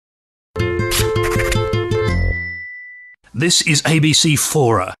This is ABC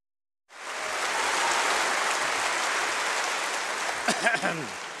Fora.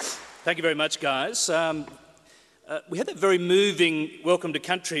 Thank you very much, guys. We had that very moving welcome to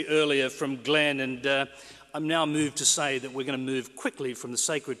country earlier from Glenn, and I'm now moved to say that we're going to move quickly from the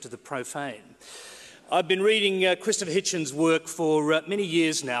sacred to the profane. I've been reading Christopher Hitchens' work for many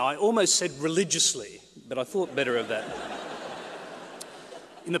years now. I almost said religiously, but I thought better of that.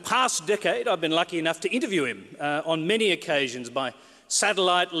 In the past decade, I've been lucky enough to interview him on many occasions by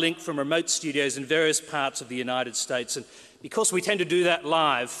satellite link from remote studios in various parts of the United States. And because we tend to do that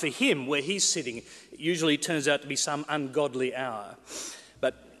live, for him, where he's sitting, it usually turns out to be some ungodly hour.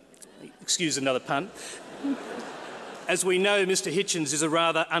 But, excuse another pun, as we know, Mr. Hitchens is a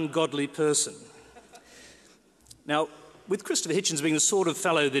rather ungodly person. Now, with Christopher Hitchens being the sort of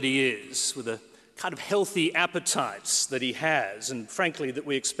fellow that he is, with a kind of healthy appetites that he has, and frankly that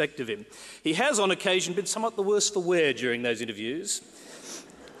we expect of him, he has on occasion been somewhat the worse for wear during those interviews.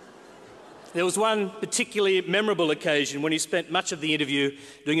 There was one particularly memorable occasion when he spent much of the interview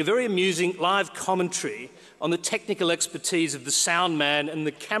doing a very amusing live commentary on the technical expertise of the sound man and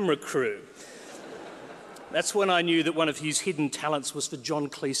the camera crew. That's when I knew that one of his hidden talents was for John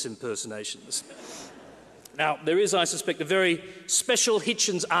Cleese impersonations. Now, there is, I suspect, a very special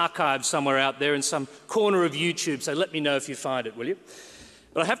Hitchens archive somewhere out there in some corner of YouTube, so let me know if you find it, will you?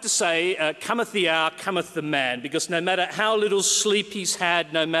 But I have to say, cometh the hour, cometh the man, because no matter how little sleep he's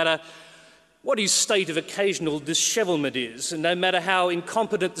had, no matter what his state of occasional dishevelment is, and no matter how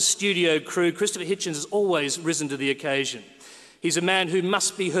incompetent the studio crew, Christopher Hitchens has always risen to the occasion. He's a man who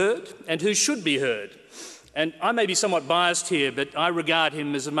must be heard and who should be heard. And I may be somewhat biased here, but I regard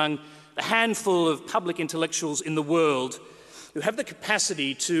him as among the handful of public intellectuals in the world who have the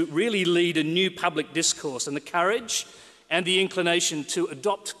capacity to really lead a new public discourse and the courage and the inclination to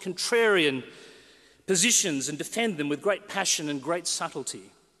adopt contrarian positions and defend them with great passion and great subtlety.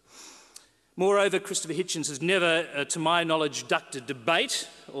 Moreover, Christopher Hitchens has never, to my knowledge, ducked a debate,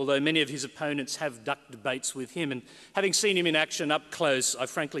 although many of his opponents have ducked debates with him, and having seen him in action up close, I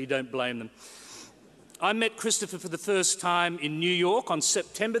frankly don't blame them. I met Christopher for the first time in New York on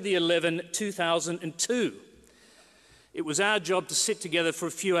September the 11th, 2002. It was our job to sit together for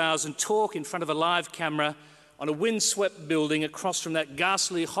a few hours and talk in front of a live camera on a windswept building across from that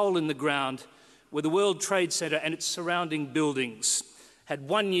ghastly hole in the ground where the World Trade Center and its surrounding buildings had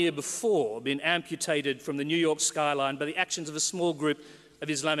 1 year before been amputated from the New York skyline by the actions of a small group of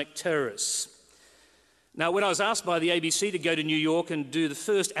Islamic terrorists. Now, when I was asked by the ABC to go to New York and do the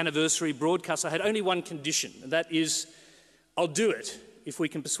first anniversary broadcast, I had only one condition, and that is, I'll do it if we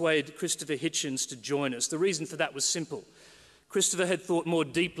can persuade Christopher Hitchens to join us. The reason for that was simple. Christopher had thought more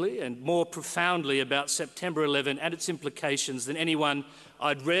deeply and more profoundly about September 11 and its implications than anyone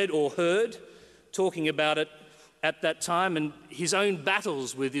I'd read or heard talking about it at that time, and his own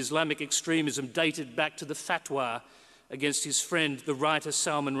battles with Islamic extremism dated back to the fatwa against his friend, the writer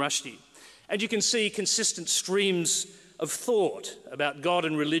Salman Rushdie. And you can see consistent streams of thought about God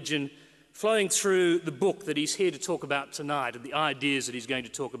and religion flowing through the book that he's here to talk about tonight and the ideas that he's going to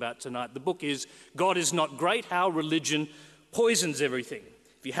talk about tonight. The book is God is Not Great, How Religion Poisons Everything.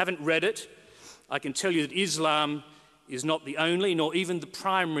 If you haven't read it, I can tell you that Islam is not the only nor even the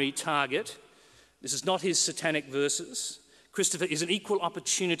primary target. This is not his Satanic Verses. Christopher is an equal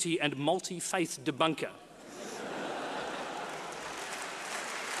opportunity and multi-faith debunker.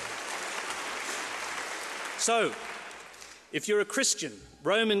 So, if you're a Christian,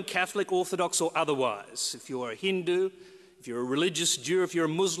 Roman, Catholic, Orthodox or otherwise, if you're a Hindu, if you're a religious Jew, if you're a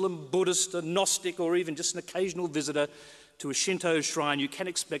Muslim, Buddhist, a Gnostic or even just an occasional visitor to a Shinto shrine, you can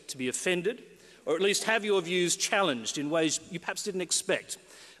expect to be offended or at least have your views challenged in ways you perhaps didn't expect.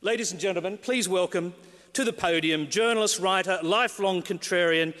 Ladies and gentlemen, please welcome to the podium journalist, writer, lifelong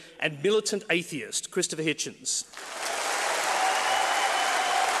contrarian and militant atheist, Christopher Hitchens.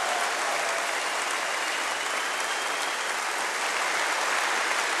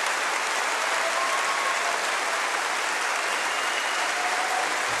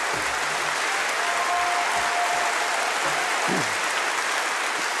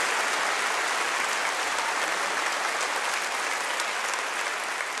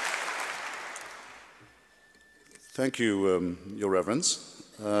 Thank you, Your Reverence,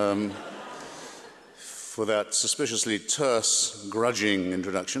 for that suspiciously terse, grudging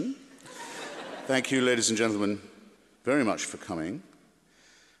introduction. Thank you, ladies and gentlemen, very much for coming.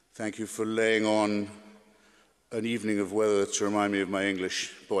 Thank you for laying on an evening of weather to remind me of my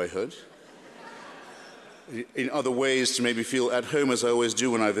English boyhood. In other ways, to make me feel at home, as I always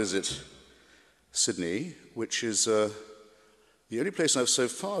do when I visit Sydney, which is the only place I've so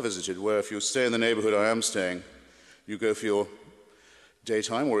far visited where if you stay in the neighbourhood I am staying, You go for your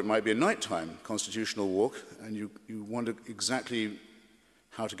daytime, or it might be a nighttime constitutional walk, and you wonder exactly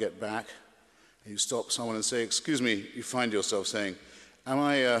how to get back. You stop someone and say, "Excuse me," you find yourself saying, "Am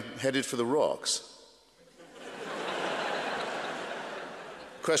I headed for the rocks?"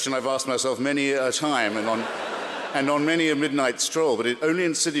 Question I've asked myself many a time and on many a midnight stroll, but only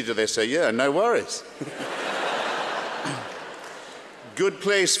in Sydney do they say, "Yeah, no worries." Good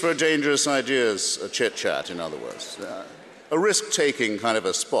place for dangerous ideas, a chit-chat, in other words. A risk-taking kind of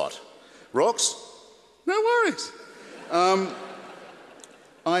a spot. Rocks? No worries.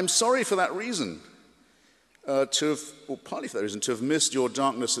 I'm sorry for that reason, partly for that reason, to have missed your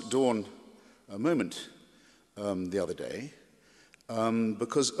darkness at dawn moment the other day.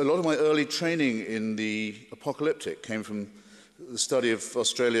 Because a lot of my early training in the apocalyptic came from the study of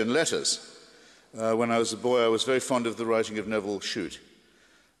Australian letters. When I was a boy, I was very fond of the writing of Neville Shute,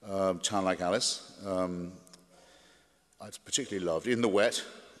 Town Like Alice. I particularly loved In the Wet,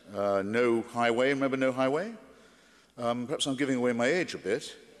 No Highway. Remember No Highway? Perhaps I'm giving away my age a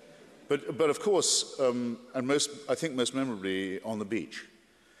bit. But of course, and I think most memorably, On the Beach,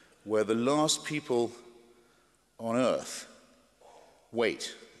 where the last people on Earth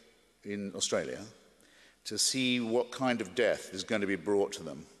wait in Australia to see what kind of death is going to be brought to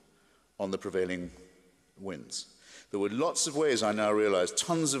them on the prevailing winds. There were lots of ways, I now realize,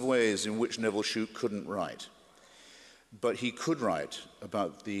 tons of ways in which Neville Shute couldn't write. But he could write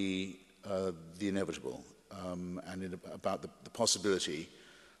about the inevitable and about the possibility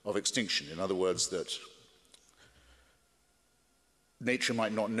of extinction. In other words, that nature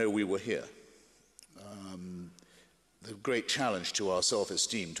might not know we were here. The great challenge to our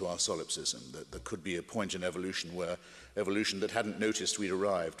self-esteem, to our solipsism, that there could be a point in evolution where evolution that hadn't noticed we'd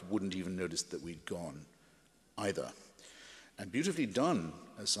arrived wouldn't even notice that we'd gone either. And beautifully done,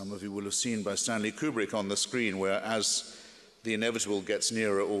 as some of you will have seen, by Stanley Kubrick on the screen, where as the inevitable gets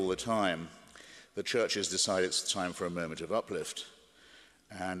nearer all the time, the churches decide it's time for a moment of uplift.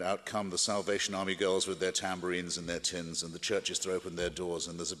 And out come the Salvation Army girls with their tambourines and their tins, and the churches throw open their doors,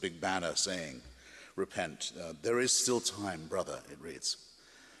 and there's a big banner saying, "Repent. There is still time, brother," it reads.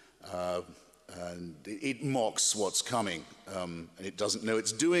 And it mocks what's coming, and it doesn't know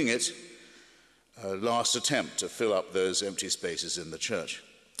it's doing it. Last attempt to fill up those empty spaces in the church.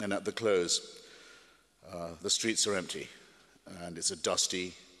 And at the close, the streets are empty, and it's a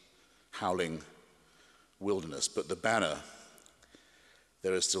dusty, howling wilderness. But the banner,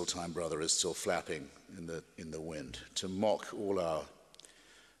 "There is still time, brother," is still flapping in the wind to mock all our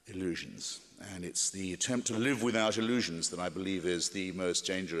illusions. And it's the attempt to live without illusions that I believe is the most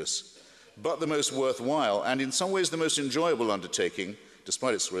dangerous, but the most worthwhile, and in some ways the most enjoyable undertaking,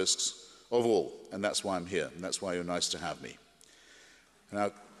 despite its risks, of all. And that's why I'm here, and that's why you're nice to have me.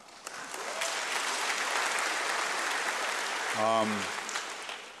 Now,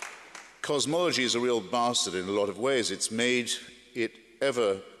 cosmology is a real bastard in a lot of ways. It's made it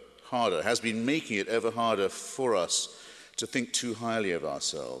ever harder, has been making it ever harder for us to think too highly of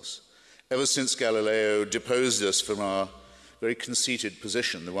ourselves. Ever since Galileo deposed us from our very conceited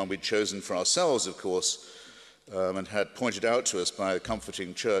position, the one we'd chosen for ourselves, of course, and had pointed out to us by the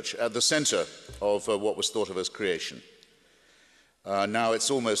comforting church at the center of what was thought of as creation. Now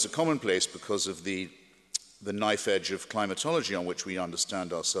it's almost a commonplace because of the knife edge of climatology on which we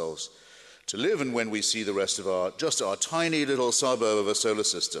understand ourselves to live, and when we see the rest of our tiny little suburb of a solar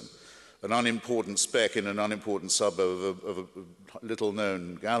system, an unimportant speck in an unimportant suburb of a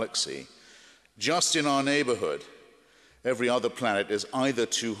little-known galaxy, just in our neighborhood, every other planet is either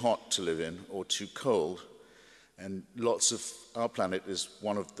too hot to live in or too cold, and lots of our planet is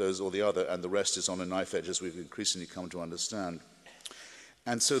one of those or the other, and the rest is on a knife edge, as we've increasingly come to understand.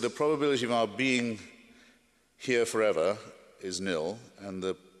 And so the probability of our being here forever is nil, and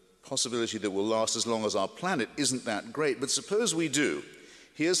the possibility that we'll last as long as our planet isn't that great. But suppose we do.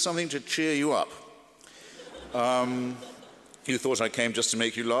 Here's something to cheer you up. You thought I came just to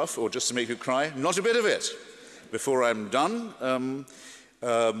make you laugh or just to make you cry? Not a bit of it. Before I'm done,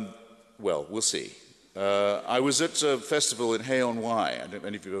 well, we'll see. I was at a festival in Hay-on-Wye. I don't know if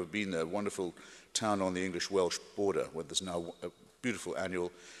any of you have ever been there, a wonderful town on the English-Welsh border, where there's now a beautiful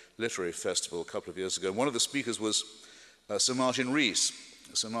annual literary festival a couple of years ago. And one of the speakers was Sir Martin Rees.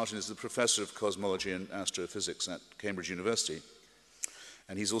 Sir Martin is the professor of cosmology and astrophysics at Cambridge University.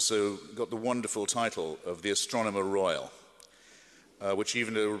 And he's also got the wonderful title of the Astronomer Royal, which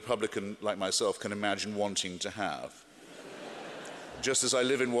even a Republican like myself can imagine wanting to have. Just as I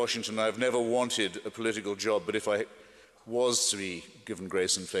live in Washington, I've never wanted a political job, but if I was to be given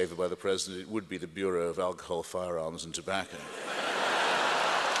grace and favor by the president, it would be the Bureau of Alcohol, Firearms and Tobacco.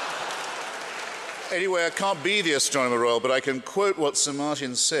 Anyway, I can't be the Astronomer Royal, but I can quote what Sir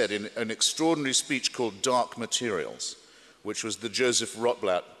Martin said in an extraordinary speech called Dark Materials, which was the Joseph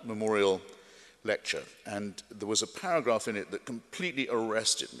Rotblat Memorial Lecture. And there was a paragraph in it that completely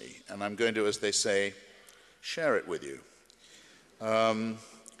arrested me, and I'm going to, as they say, share it with you.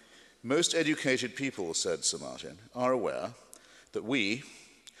 Most educated people, said Sir Martin, are aware that we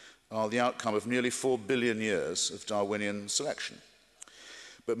are the outcome of nearly 4 billion years of Darwinian selection.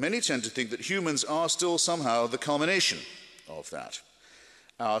 But many tend to think that humans are still somehow the culmination of that.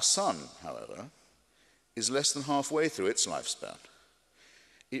 Our sun, however, is less than halfway through its lifespan.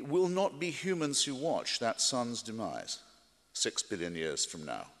 It will not be humans who watch that sun's demise 6 billion years from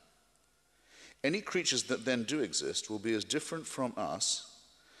now. Any creatures that then do exist will be as different from us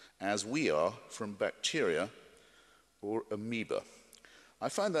as we are from bacteria or amoeba. I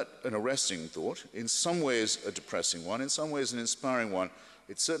find that an arresting thought, in some ways a depressing one, in some ways an inspiring one.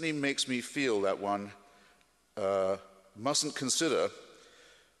 It certainly makes me feel that one mustn't consider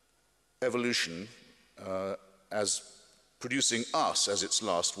evolution as producing us as its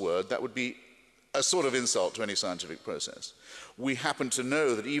last word. That would be a sort of insult to any scientific process. We happen to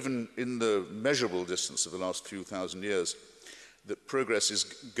know that even in the measurable distance of the last few thousand years, that progress is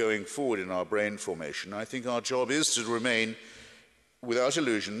going forward in our brain formation. I think our job is to remain, without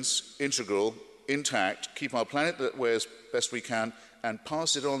illusions, integral, intact, keep our planet that way as best we can, and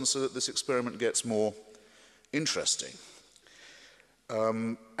pass it on so that this experiment gets more interesting.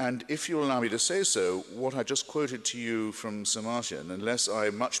 And if you'll allow me to say so, what I just quoted to you from Sir Martin, unless I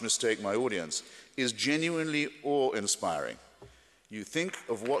much mistake my audience, is genuinely awe-inspiring. You think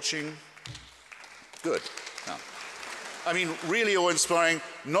of watching... Good. Now, I mean, really awe-inspiring,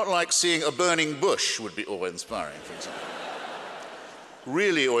 not like seeing a burning bush would be awe-inspiring, for example.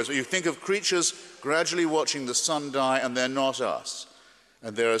 Really awe-inspiring. You think of creatures gradually watching the sun die, and they're not us.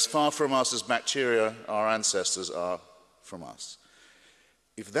 And they're as far from us as bacteria, our ancestors, are from us.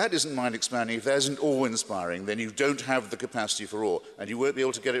 If that isn't mind-expanding, if that isn't awe-inspiring, then you don't have the capacity for awe, and you won't be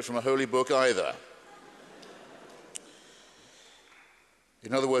able to get it from a holy book either.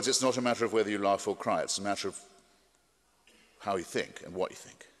 In other words, it's not a matter of whether you laugh or cry, it's a matter of how you think and what you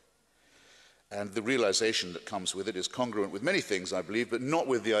think. And the realization that comes with it is congruent with many things, I believe, but not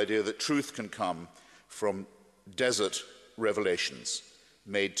with the idea that truth can come from desert revelations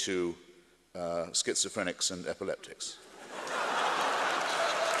made to schizophrenics and epileptics.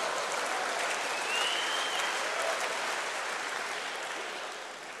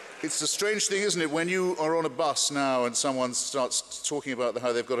 It's a strange thing, isn't it, when you are on a bus now and someone starts talking about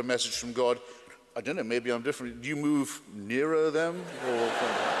how they've got a message from God. I don't know, maybe I'm different. Do you move nearer them?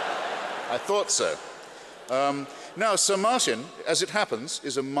 I thought so. Now, Sir Martin, as it happens,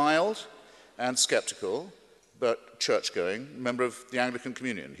 is a mild and skeptical, but church-going member of the Anglican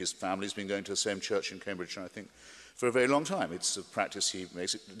Communion. His family's been going to the same church in Cambridge, I think, for a very long time. It's a practice he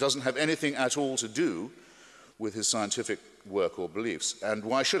makes. It doesn't have anything at all to do with his scientific work or beliefs. And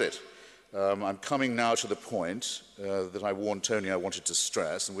why should it? I'm coming now to the point that I warned Tony I wanted to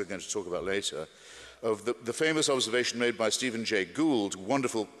stress, and we're going to talk about later, of the famous observation made by Stephen Jay Gould,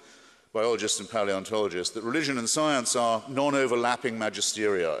 wonderful biologist and paleontologist, that religion and science are non-overlapping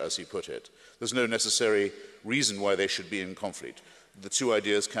magisteria, as he put it. There's no necessary reason why they should be in conflict. The two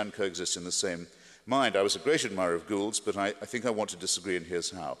ideas can coexist in the same mind. I was a great admirer of Gould's, but I think I want to disagree, and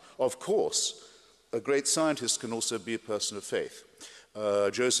here's how. Of course, a great scientist can also be a person of faith.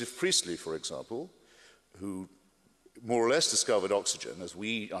 Joseph Priestley, for example, who more or less discovered oxygen, as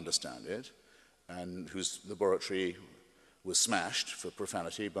we understand it, and whose laboratory was smashed for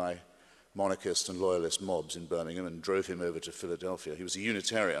profanity by monarchist and loyalist mobs in Birmingham and drove him over to Philadelphia. He was a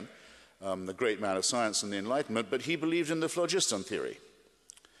Unitarian, a great man of science and the Enlightenment, but he believed in the phlogiston theory.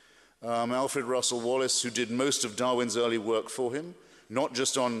 Alfred Russel Wallace, who did most of Darwin's early work for him, not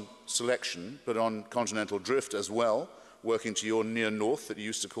just on selection, but on continental drift as well, working to your near north that you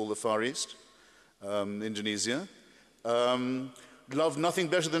used to call the Far East, Indonesia, loved nothing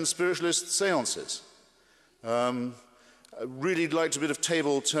better than spiritualist seances. Really liked a bit of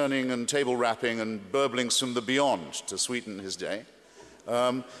table turning and table rapping and burblings from the beyond to sweeten his day.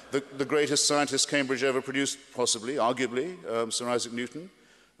 The greatest scientist Cambridge ever produced, possibly, arguably, Sir Isaac Newton,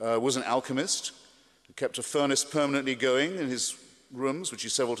 was an alchemist, kept a furnace permanently going in his rooms, which he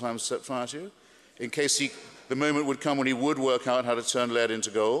several times set fire to, in case the moment would come when he would work out how to turn lead into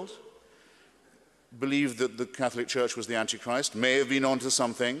gold. Believed that the Catholic Church was the Antichrist, may have been onto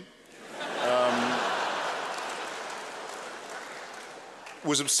something.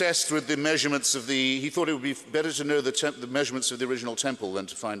 Was obsessed with the measurements of he thought it would be better to know the measurements of the original temple than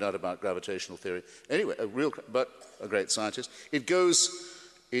to find out about gravitational theory. Anyway, but a great scientist. It goes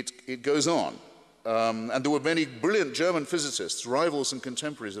on. And there were many brilliant German physicists, rivals and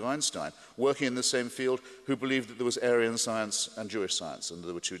contemporaries of Einstein, working in the same field, who believed that there was Aryan science and Jewish science, and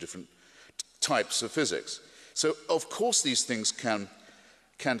there were two different types of physics. So, of course, these things can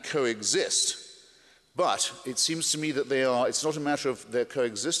coexist, but it seems to me that it's not a matter of their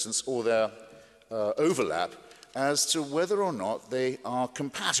coexistence or their overlap as to whether or not they are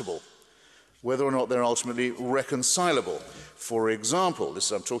compatible, whether or not they're ultimately reconcilable. For example,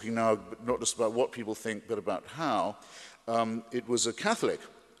 I'm talking now not just about what people think, but about how. It was a Catholic,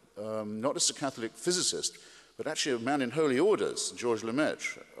 not just a Catholic physicist, but actually a man in holy orders, Georges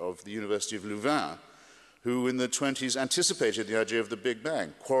Lemaitre of the University of Louvain, who in the 20s anticipated the idea of the Big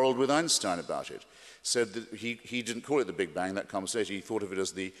Bang, quarreled with Einstein about it, said that he didn't call it the Big Bang, that comes later, he thought of it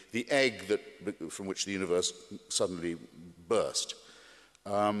as the egg from which the universe suddenly burst.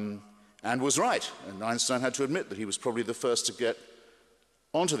 And was right, and Einstein had to admit that he was probably the first to get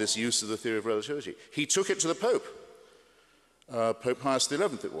onto this use of the theory of relativity. He took it to the Pope, Pope Pius XI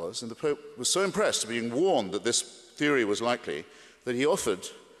it was, and the Pope was so impressed, being warned that this theory was likely, that he offered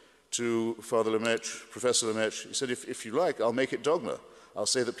to Father Lemaitre, Professor Lemaitre, he said, if you like, I'll make it dogma. I'll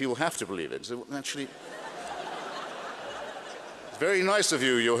say that people have to believe it. He said, well, actually, it's very nice of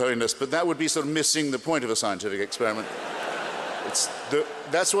you, Your Holiness, but that would be sort of missing the point of a scientific experiment.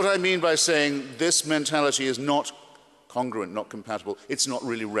 That's what I mean by saying this mentality is not congruent, not compatible. It's not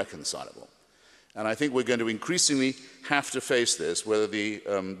really reconcilable. And I think we're going to increasingly have to face this, whether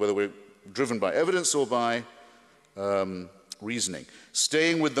we're driven by evidence or by reasoning.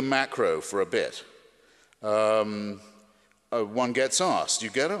 Staying with the macro for a bit, one gets asked, you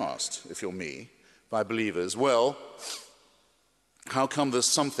get asked, if you're me, by believers, well, how come there's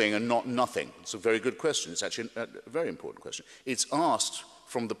something and not nothing? It's a very good question. It's actually a very important question. It's asked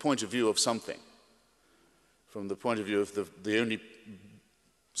from the point of view of something, from the point of view of the only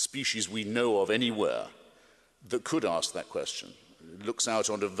species we know of anywhere that could ask that question. It looks out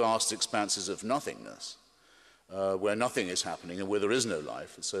onto vast expanses of nothingness, where nothing is happening and where there is no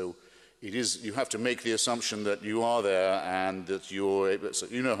life. And so you have to make the assumption that you are there and that so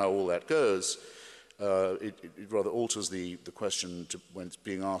you know how all that goes. It rather alters the question when it's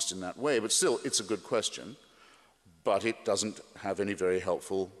being asked in that way, but still, it's a good question, but it doesn't have any very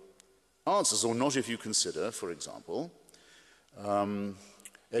helpful answers, or not if you consider, for example,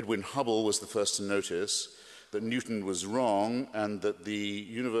 Edwin Hubble was the first to notice that Newton was wrong and that the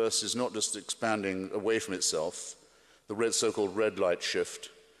universe is not just expanding away from itself, the so-called red light shift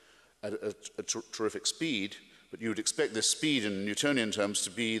at a terrific speed, but you would expect this speed in Newtonian terms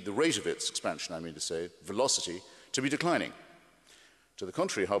to be the rate of its expansion, I mean to say, velocity, to be declining. To the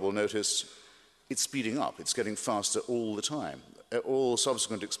contrary, Hubble noticed it's speeding up, it's getting faster all the time. All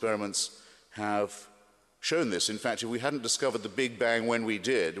subsequent experiments have shown this. In fact, if we hadn't discovered the Big Bang when we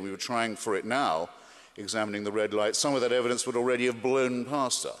did, and we were trying for it now, examining the red light, some of that evidence would already have blown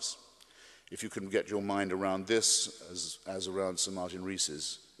past us. If you can get your mind around this, as around Sir Martin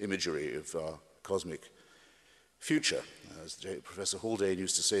Rees's imagery of our cosmic future. As Professor Haldane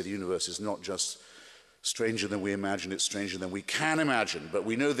used to say, the universe is not just stranger than we imagine, it's stranger than we can imagine. But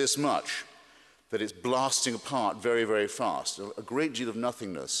we know this much, that it's blasting apart very, very fast. A great deal of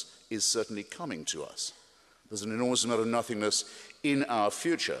nothingness is certainly coming to us. There's an enormous amount of nothingness in our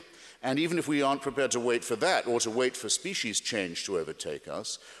future. And even if we aren't prepared to wait for that, or to wait for species change to overtake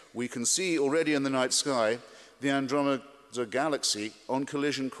us, we can see already in the night sky the Andromeda galaxy on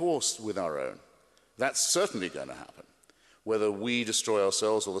collision course with our own. That's certainly going to happen. Whether we destroy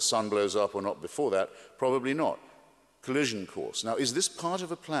ourselves or the sun blows up or not before that, probably not. Collision course. Now, is this part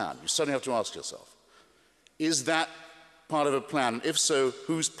of a plan? You suddenly have to ask yourself, is that part of a plan? And if so,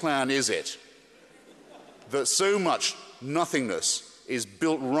 whose plan is it? That so much nothingness is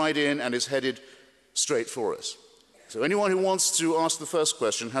built right in and is headed straight for us. So anyone who wants to ask the first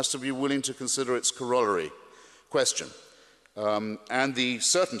question has to be willing to consider its corollary question. And the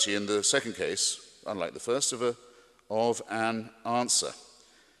certainty in the second case, unlike the first, of an answer.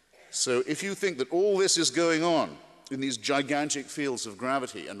 So if you think that all this is going on in these gigantic fields of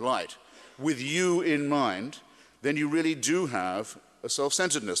gravity and light with you in mind, then you really do have a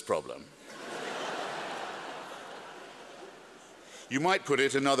self-centeredness problem. You might put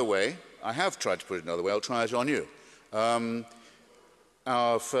it another way. I have tried to put it another way. I'll try it on you.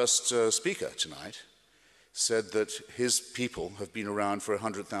 Our first speaker tonight said that his people have been around for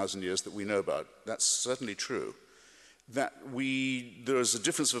 100,000 years that we know about. That's certainly true. That there is a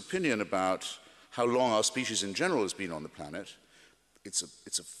difference of opinion about how long our species in general has been on the planet. It's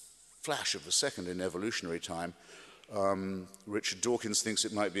a flash of a second in evolutionary time. Richard Dawkins thinks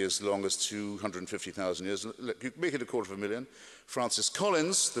it might be as long as 250,000 years. You make it 250,000. Francis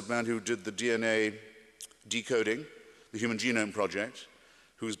Collins, the man who did the DNA decoding, the Human Genome Project,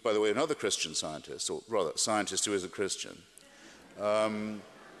 who's, by the way, another Christian scientist, or rather, scientist who is a Christian. I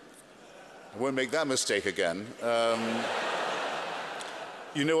won't make that mistake again.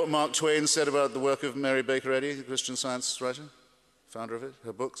 You know what Mark Twain said about the work of Mary Baker Eddy, the Christian Science writer, founder of it,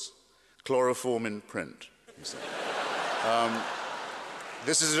 her books? Chloroform in print, he said.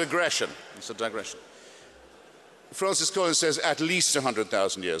 This is a digression. It's a digression. Francis Collins says at least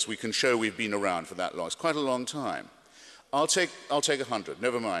 100,000 years. We can show we've been around for that long. It's quite a long time. I'll take 100.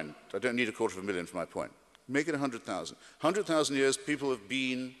 Never mind. I don't need 250,000 for my point. Make it 100,000. 100,000 years, people have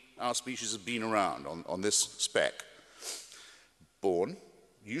been, our species has been around on this speck. Born,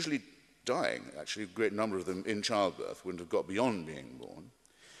 usually dying. Actually, a great number of them in childbirth wouldn't have got beyond being born.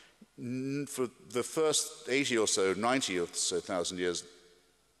 For the first 80 or so, 90 or so thousand years,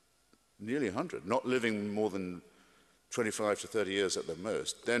 nearly 100, not living more than 25 to 30 years at the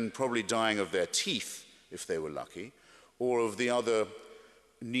most, then probably dying of their teeth, if they were lucky, or of the other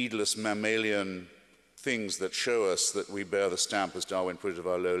needless mammalian things that show us that we bear the stamp, as Darwin put it, of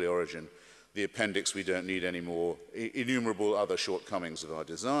our lowly origin, the appendix we don't need anymore, innumerable other shortcomings of our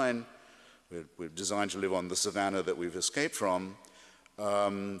design. We're designed to live on the savannah that we've escaped from.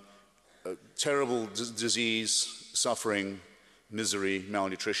 Terrible disease, suffering, misery,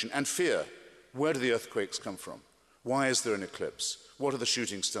 malnutrition, and fear. Where do the earthquakes come from? Why is there an eclipse? What are the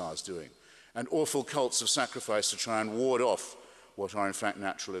shooting stars doing? And awful cults of sacrifice to try and ward off what are in fact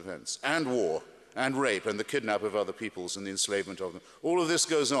natural events. And war, and rape, and the kidnap of other peoples and the enslavement of them. All of this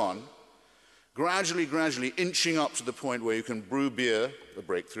goes on, gradually inching up to the point where you can brew beer, a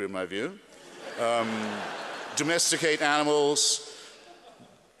breakthrough in my view, domesticate animals,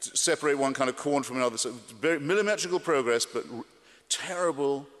 separate one kind of corn from another. So very millimetrical progress, but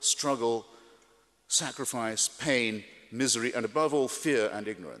terrible struggle, sacrifice, pain, misery, and above all, fear and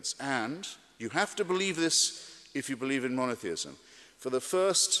ignorance. And you have to believe this if you believe in monotheism. For the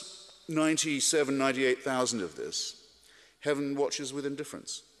first 97, 98,000 of this, heaven watches with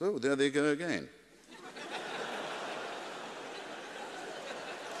indifference. Oh, there they go again.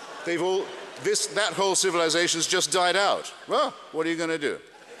 That whole civilization's just died out. Well, what are you going to do?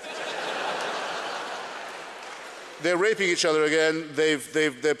 They're raping each other again.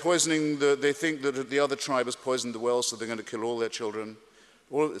 They're poisoning. They think that the other tribe has poisoned the well, so they're going to kill all their children.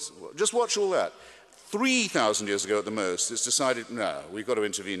 All this. Just watch all that. 3,000 years ago at the most, it's decided, no, we've got to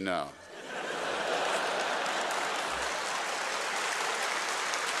intervene now.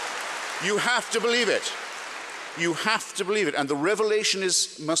 You have to believe it. You have to believe it. And the revelation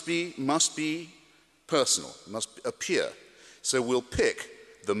must be personal, must appear. So we'll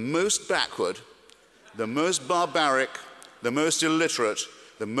pick the most backward, the most barbaric, the most illiterate,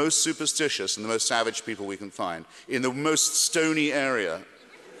 the most superstitious, and the most savage people we can find in the most stony area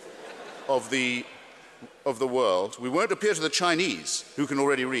of the world. We won't appear to the Chinese, who can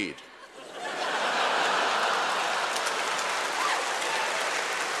already read.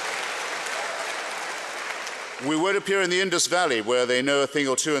 We won't appear in the Indus Valley, where they know a thing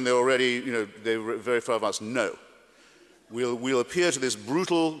or two and they're already, they're very far advanced. No. We'll appear to this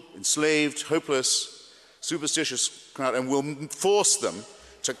brutal, enslaved, hopeless, superstitious crowd, and we'll force them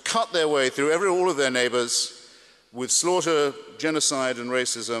to cut their way through all of their neighbors with slaughter, genocide, and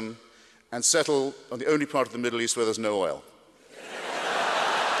racism, and settle on the only part of the Middle East where there's no oil.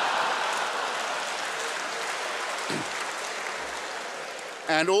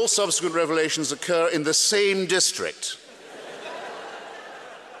 And all subsequent revelations occur in the same district.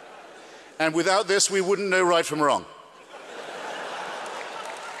 And without this, we wouldn't know right from wrong.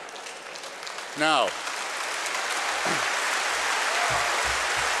 Now,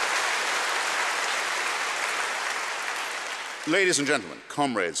 ladies and gentlemen,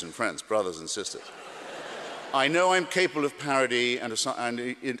 comrades and friends, brothers and sisters, I know I'm capable of parody and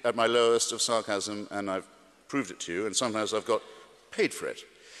at my lowest of sarcasm, and I've proved it to you, and sometimes I've got paid for it.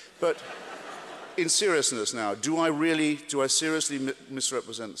 But in seriousness now, do I seriously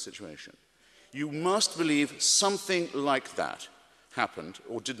misrepresent the situation? You must believe something like that happened,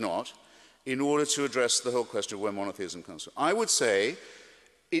 or did not, in order to address the whole question of where monotheism comes from. I would say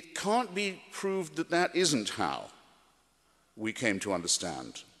it can't be proved that that isn't how we came to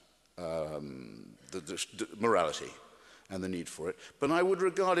understand the morality and the need for it, but I would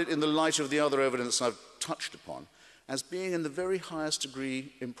regard it in the light of the other evidence I've touched upon as being in the very highest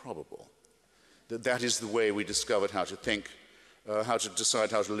degree improbable. That is the way we discovered how to think, how to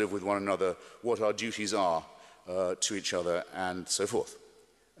decide how to live with one another, what our duties are to each other, and so forth.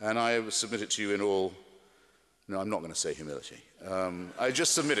 And I submit it to you in all No, I'm not going to say humility. I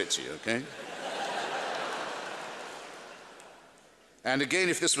just submit it to you, okay? And again,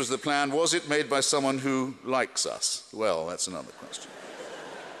 if this was the plan, was it made by someone who likes us? Well, that's another question.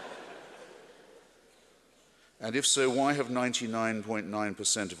 And if so, why have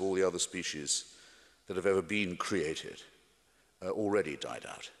 99.9% of all the other species that have ever been created already died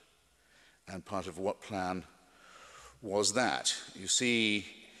out? And part of what plan was that? You see,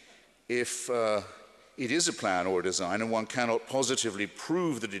 if it is a plan or a design, and one cannot positively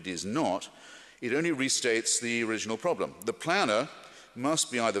prove that it is not, it only restates the original problem. The planner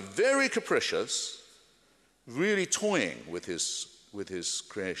must be either very capricious, really toying with his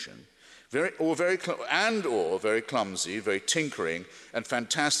creation, or very clumsy, very tinkering, and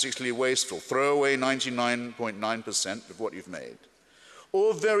fantastically wasteful. Throw away 99.9% of what you've made.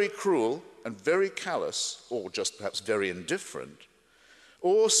 Or very cruel and very callous, or just perhaps very indifferent,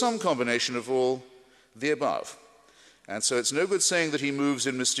 or some combination of all the above. And so it's no good saying that he moves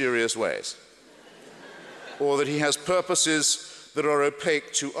in mysterious ways, or that he has purposes that are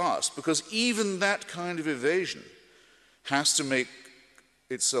opaque to us, because even that kind of evasion has to make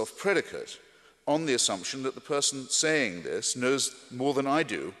itself predicate on the assumption that the person saying this knows more than I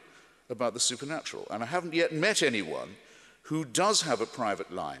do about the supernatural. And I haven't yet met anyone who does have a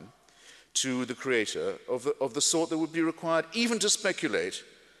private line to the Creator of the sort that would be required even to speculate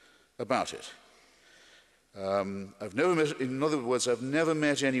about it. In other words, I've never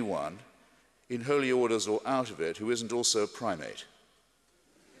met anyone in holy orders or out of it who isn't also a primate.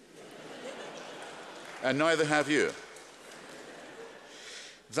 And neither have you.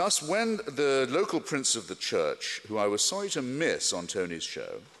 Thus, when the local prince of the church, who I was sorry to miss on Tony's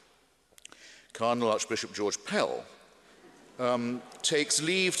show, Cardinal Archbishop George Pell, takes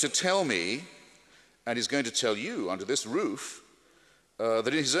leave to tell me, and is going to tell you under this roof, that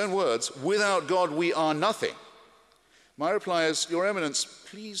in his own words, without God we are nothing. My reply is, Your Eminence,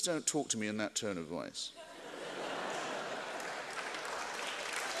 please don't talk to me in that tone of voice.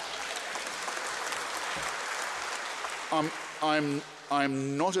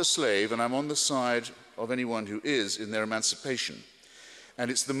 I'm not a slave, and I'm on the side of anyone who is in their emancipation. And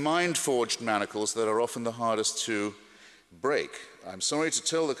it's the mind-forged manacles that are often the hardest to break. I'm sorry to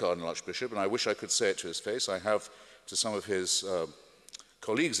tell the Cardinal Archbishop, and I wish I could say it to his face, I have to some of his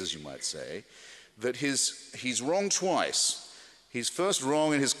colleagues, as you might say, that he's wrong twice. He's first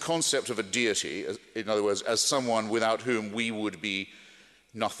wrong in his concept of a deity, in other words, as someone without whom we would be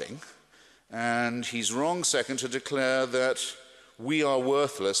nothing. And he's wrong, second, to declare that we are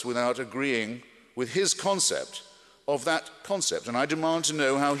worthless without agreeing with his concept of that concept. And I demand to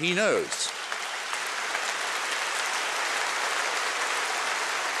know how he knows.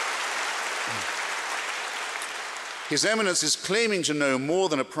 His Eminence is claiming to know more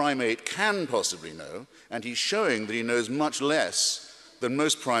than a primate can possibly know, and he's showing that he knows much less than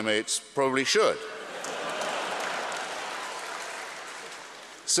most primates probably should.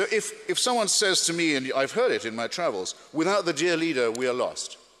 So if someone says to me, and I've heard it in my travels, without the dear leader, we are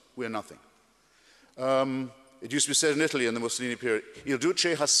lost. We are nothing. It used to be said in Italy in the Mussolini period, il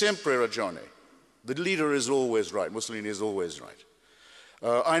duce ha sempre ragione. The leader is always right. Mussolini is always right.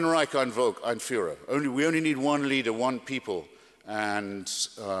 Ein Reich, ein Volk, ein Führer. We only need one leader, one people, and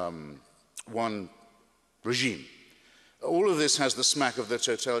one regime. All of this has the smack of the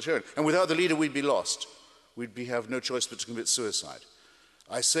totalitarian. And without the leader, we'd be lost. We'd have no choice but to commit suicide.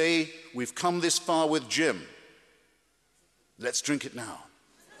 I say, we've come this far with Jim. Let's drink it now.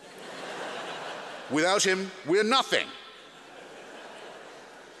 Without him, we're nothing.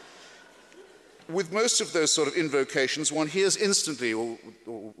 With most of those sort of invocations, one hears instantly, or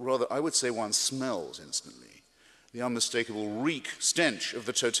rather, I would say one smells instantly, the unmistakable stench of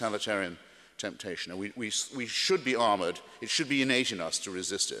the totalitarian temptation. And we should be armored. It should be innate in us to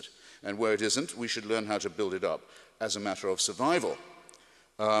resist it. And where it isn't, we should learn how to build it up as a matter of survival.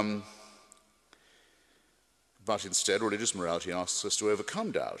 But instead, religious morality asks us to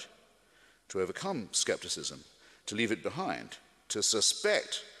overcome doubt, to overcome skepticism, to leave it behind, to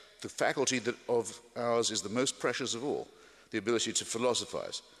suspect the faculty that of ours is the most precious of all, the ability to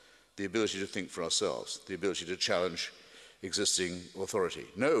philosophize, the ability to think for ourselves, the ability to challenge existing authority.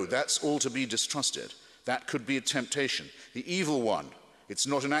 No, that's all to be distrusted. That could be a temptation. The evil one, it's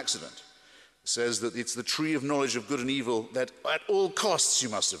not an accident, says that it's the tree of knowledge of good and evil that at all costs you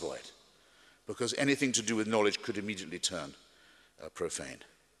must avoid, because anything to do with knowledge could immediately turn profane.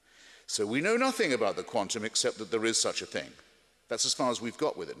 So we know nothing about the quantum except that there is such a thing. That's as far as we've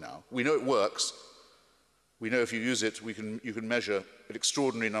got with it now. We know it works. We know if you use it, you can measure an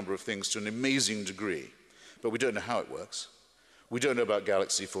extraordinary number of things to an amazing degree, but we don't know how it works. We don't know about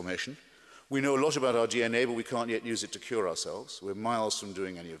galaxy formation. We know a lot about our DNA, but we can't yet use it to cure ourselves. We're miles from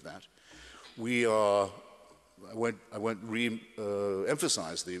doing any of that. We are, I won't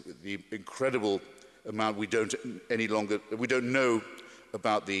re-emphasize the incredible amount we don't know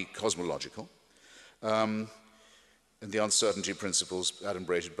about the cosmological, and the uncertainty principles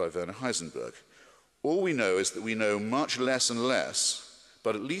adumbrated by Werner Heisenberg. All we know is that we know much less and less,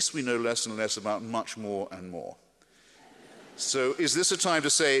 but at least we know less and less about much more and more. So is this a time to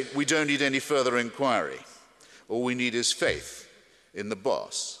say we don't need any further inquiry? All we need is faith in the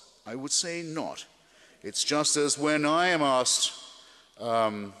boss? I would say not. It's just as when I am asked,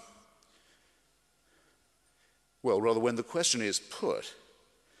 well, rather when the question is put,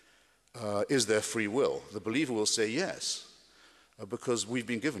 is there free will? The believer will say yes, because we've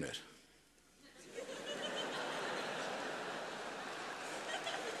been given it.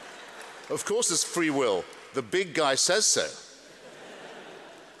 Of course there's free will. The big guy says so.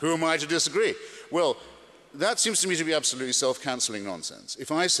 Who am I to disagree? Well, that seems to me to be absolutely self-cancelling nonsense.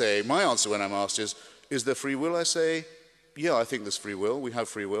 If I say, my answer when I'm asked is there free will? I say, yeah, I think there's free will. We have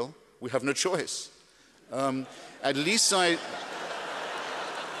free will. We have no choice. At least I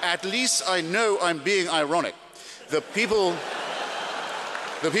know I'm being ironic. The people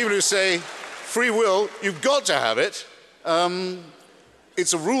who say, free will, you've got to have it,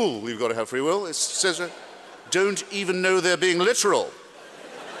 it's a rule we've got to have free will. It says, don't even know they're being literal.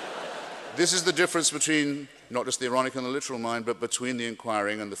 This is the difference between not just the ironic and the literal mind, but between the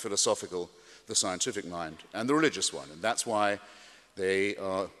inquiring and the philosophical, the scientific mind, and the religious one. And that's why they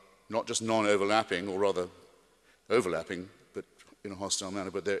are not just non-overlapping, or rather overlapping, but in a hostile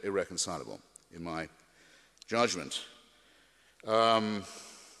manner, but they're irreconcilable, in my judgment.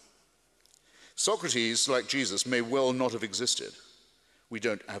 Socrates, like Jesus, may well not have existed. We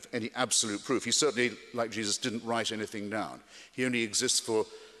don't have any absolute proof. He certainly, like Jesus, didn't write anything down. He only exists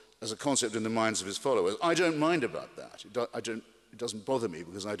as a concept in the minds of his followers. I don't mind about that. It doesn't bother me,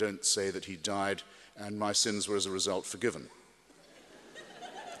 because I don't say that he died and my sins were as a result forgiven.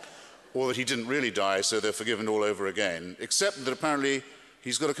 Or that he didn't really die, so they're forgiven all over again, except that apparently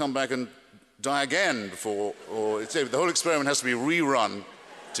he's got to come back and die again before, or the whole experiment has to be rerun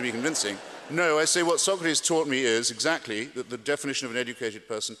to be convincing. No, I say what Socrates taught me is exactly that the definition of an educated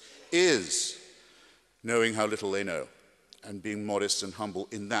person is knowing how little they know, and being modest and humble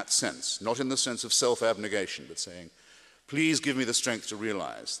in that sense, not in the sense of self-abnegation, but saying, please give me the strength to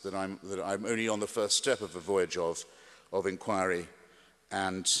realize that I'm only on the first step of a voyage of inquiry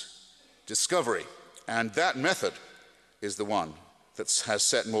and discovery. And that method is the one that has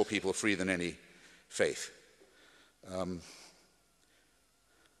set more people free than any faith.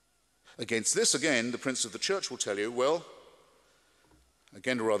 Against this, again, the Prince of the Church will tell you, well,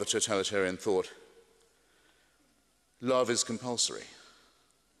 again, a rather totalitarian thought, love is compulsory.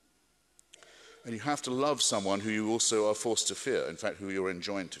 And you have to love someone who you also are forced to fear, in fact, who you're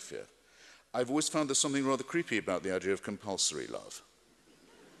enjoined to fear. I've always found there's something rather creepy about the idea of compulsory love,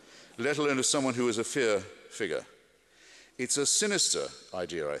 let alone of someone who is a fear figure. It's a sinister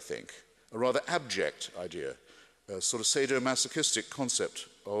idea, I think, a rather abject idea, a sort of sadomasochistic concept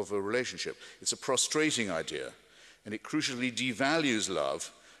of a relationship. It's a prostrating idea, and it crucially devalues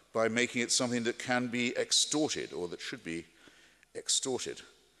love by making it something that can be extorted, or that should be extorted.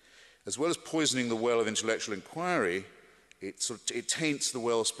 As well as poisoning the well of intellectual inquiry, it taints the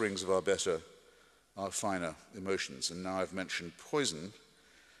well springs of our finer emotions. And now I've mentioned poison,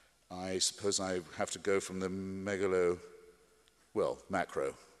 I suppose I have to go from the megalo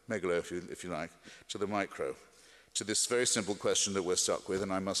if you like, to the micro, to this very simple question that we're stuck with,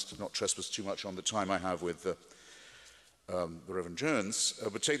 and I must not trespass too much on the time I have with the Reverend Jones,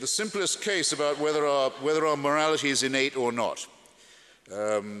 but take the simplest case about whether our morality is innate or not.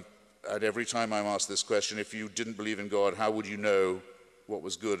 And every time I'm asked this question, if you didn't believe in God, how would you know what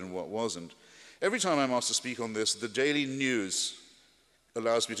was good and what wasn't? Every time I'm asked to speak on this, the Daily News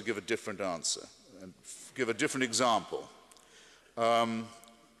allows me to give a different answer and give a different example.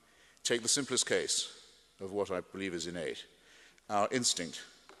 Take the simplest case of what I believe is innate, our instinct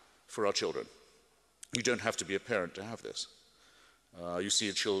for our children. You don't have to be a parent to have this. You see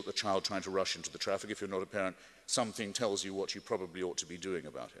a child trying to rush into the traffic. If you're not a parent, something tells you what you probably ought to be doing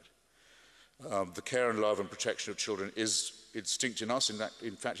about it. The care and love and protection of children is instinct in us,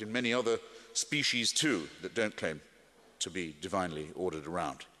 in fact in many other species too that don't claim to be divinely ordered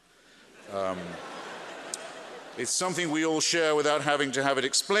around. It's something we all share without having to have it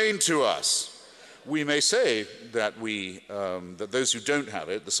explained to us. We may say that that those who don't have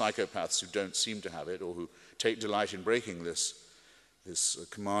it, the psychopaths who don't seem to have it, or who take delight in breaking this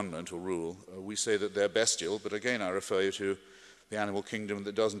commandment or rule, we say that they're bestial, but again I refer you to the animal kingdom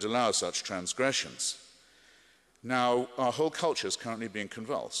that doesn't allow such transgressions. Now, our whole culture is currently being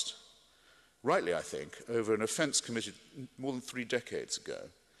convulsed, rightly, I think, over an offense committed more than 3 decades ago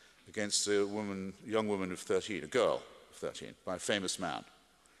against a young woman of 13, a girl of 13, by a famous man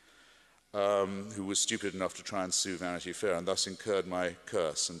who was stupid enough to try and sue Vanity Fair and thus incurred my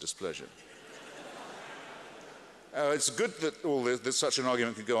curse and displeasure. It's good that such an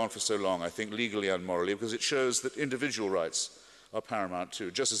argument can go on for so long, I think, legally and morally, because it shows that individual rights are paramount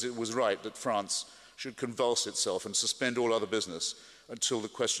too, just as it was right that France should convulse itself and suspend all other business until the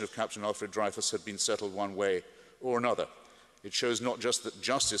question of Captain Alfred Dreyfus had been settled one way or another. It shows not just that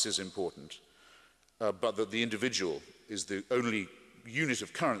justice is important, but that the individual is the only unit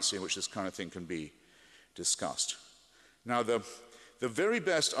of currency in which this kind of thing can be discussed. Now, the very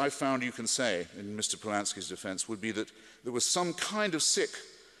best I found you can say in Mr. Polanski's defense would be that there was some kind of sick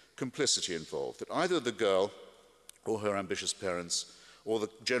complicity involved, that either the girl or her ambitious parents or the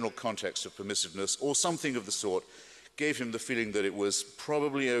general context of permissiveness or something of the sort gave him the feeling that it was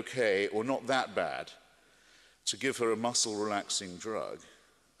probably okay or not that bad to give her a muscle-relaxing drug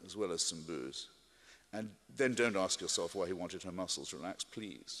as well as some booze. And then don't ask yourself why he wanted her muscles relaxed,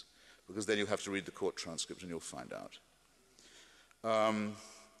 please, because then you'll have to read the court transcript and you'll find out. And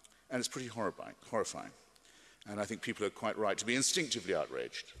it's pretty horrifying. And I think people are quite right to be instinctively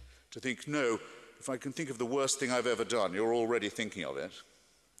outraged, to think, no, if I can think of the worst thing I've ever done, you're already thinking of it.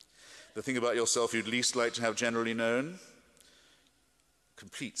 The thing about yourself you'd least like to have generally known?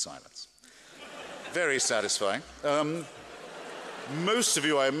 Complete silence. Very satisfying. Most of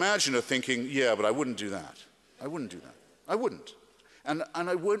you, I imagine, are thinking, yeah, but I wouldn't do that. I wouldn't do that. I wouldn't. And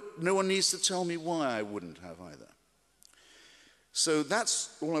no one needs to tell me why I wouldn't have either. So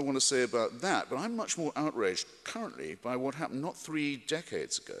that's all I want to say about that. But I'm much more outraged currently by what happened not 3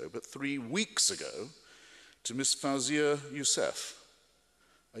 decades ago, but 3 weeks ago to Miss Fawzia Youssef,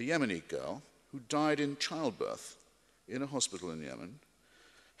 a Yemeni girl who died in childbirth in a hospital in Yemen,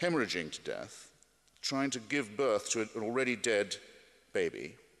 hemorrhaging to death, trying to give birth to an already dead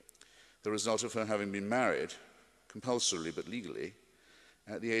baby, the result of her having been married, compulsorily but legally,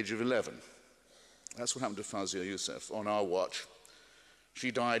 at the age of 11. That's what happened to Fawzia Youssef on our watch. She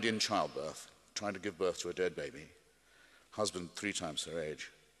died in childbirth, trying to give birth to a dead baby. Husband 3 times her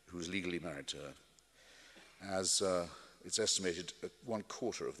age, who was legally married to her, as it's estimated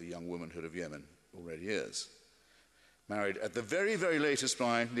 1/4 of the young womanhood of Yemen already is. Married at the very, very latest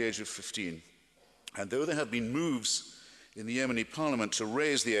by the age of 15. And though there have been moves in the Yemeni parliament to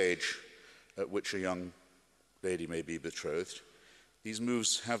raise the age at which a young lady may be betrothed, these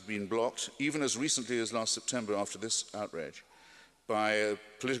moves have been blocked, even as recently as last September after this outrage, by a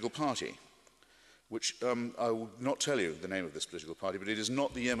political party, which I will not tell you the name of this political party, but it is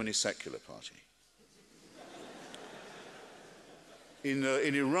not the Yemeni Secular Party. In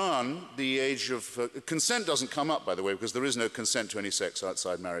Iran, the age of consent doesn't come up, by the way, because there is no consent to any sex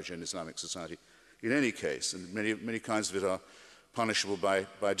outside marriage in Islamic society in any case, and many kinds of it are punishable by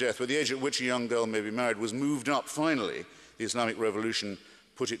death. But the age at which a young girl may be married was moved up finally. The Islamic Revolution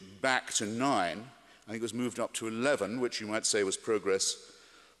put it back to 9. I think it was moved up to 11, which you might say was progress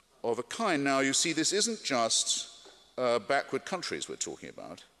of a kind. Now, you see, this isn't just backward countries we're talking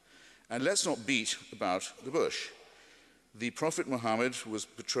about. And let's not beat about the bush. The Prophet Muhammad was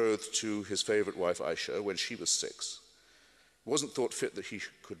betrothed to his favorite wife, Aisha, when she was 6. It wasn't thought fit that he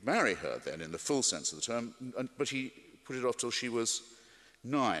could marry her then, in the full sense of the term, but he put it off till she was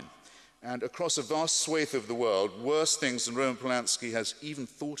 9. And across a vast swathe of the world, worse things than Roman Polanski has even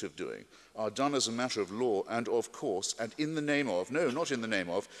thought of doing are done as a matter of law and of course, and in the name of, no, not in the name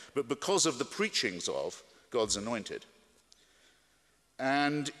of, but because of the preachings of God's anointed.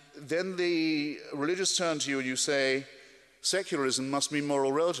 And then the religious turn to you and you say, secularism must mean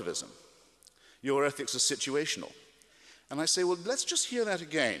moral relativism. Your ethics are situational. And I say, well, let's just hear that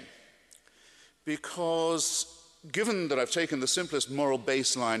again. Because given that I've taken the simplest moral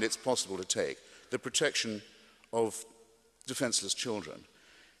baseline it's possible to take, the protection of defenseless children,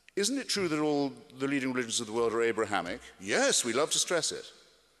 isn't it true that all the leading religions of the world are Abrahamic? Yes, we love to stress it.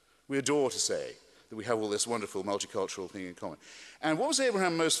 We adore to say that we have all this wonderful multicultural thing in common. And what was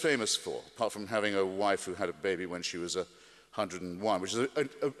Abraham most famous for, apart from having a wife who had a baby when she was 101, which is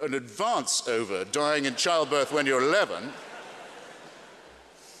an advance over dying in childbirth when you're 11,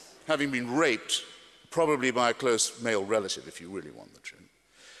 having been raped, probably by a close male relative, if you really want the truth.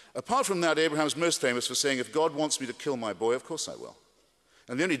 Apart from that, Abraham's most famous for saying, if God wants me to kill my boy, of course I will.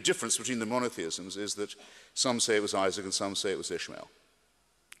 And the only difference between the monotheisms is that some say it was Isaac and some say it was Ishmael.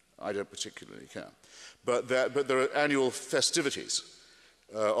 I don't particularly care. But there are annual festivities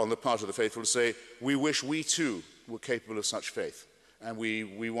on the part of the faithful to say, we wish we too were capable of such faith. And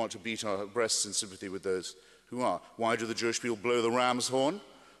we want to beat our breasts in sympathy with those who are. Why do the Jewish people blow the ram's horn,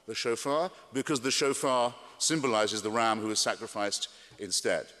 the shofar? Because the shofar symbolizes the ram who is sacrificed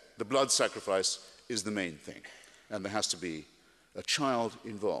instead. The blood sacrifice is the main thing, and there has to be a child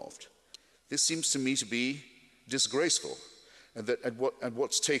involved. This seems to me to be disgraceful, and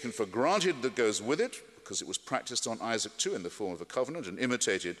what's taken for granted that goes with it, because it was practiced on Isaac too in the form of a covenant and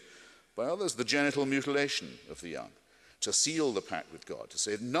imitated by others, the genital mutilation of the young, to seal the pact with God, to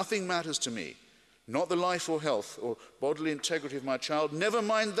say, nothing matters to me, not the life or health or bodily integrity of my child, never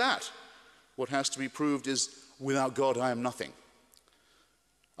mind that. What has to be proved is, without God I am nothing.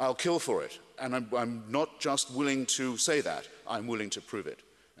 I'll kill for it, and I'm not just willing to say that, I'm willing to prove it,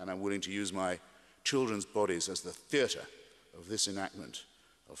 and I'm willing to use my children's bodies as the theater of this enactment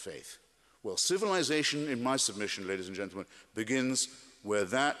of faith. Well, civilization, in my submission, ladies and gentlemen, begins where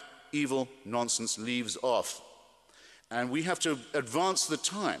that evil nonsense leaves off. And we have to advance the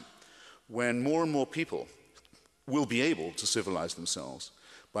time when more and more people will be able to civilize themselves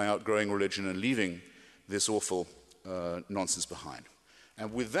by outgrowing religion and leaving this awful nonsense behind.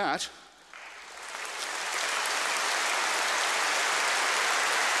 And with that,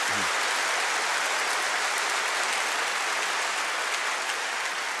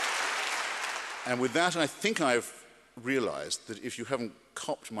 I think I've realized that if you haven't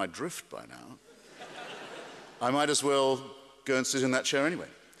copped my drift by now, I might as well go and sit in that chair anyway.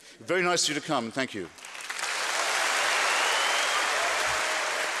 Very nice of you to come. Thank you.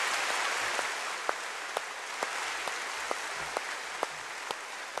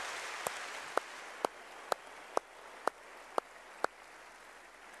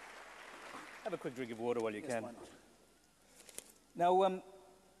 Have a quick drink of water while you can. Now,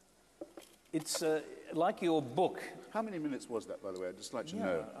 it's like your book. How many minutes was that, by the way? I'd just like to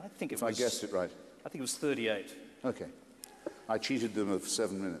know. I think if I guessed it right. I think it was 38. Okay. I cheated them of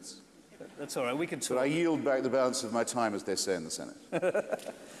 7 minutes. That's all right. We can talk. But I yield back the balance of my time, as they say in the Senate.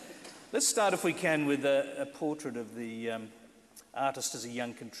 Let's start, if we can, with a portrait of the artist as a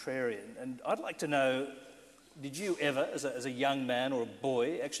young contrarian. And I'd like to know, did you ever, as a young man or a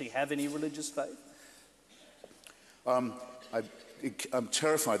boy, actually have any religious faith? I'm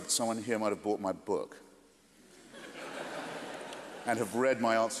terrified that someone here might have bought my book and have read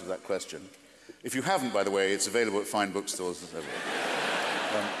my answer to that question. If you haven't, by the way, it's available at fine bookstores.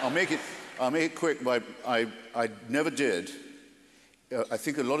 I'll make it quick. I never did. I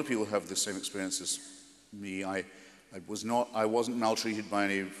think a lot of people have the same experience as me. I wasn't maltreated by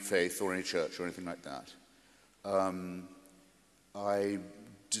any faith or any church or anything like that. I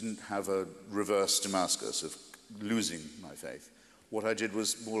didn't have a reverse Damascus of losing my faith. What I did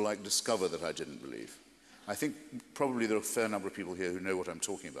was more like discover that I didn't believe. I think probably there are a fair number of people here who know what I'm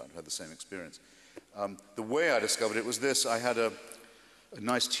talking about, who had the same experience. The way I discovered it was this. I had a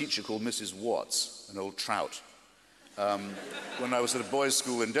nice teacher called Mrs. Watts, an old trout, when I was at a boys'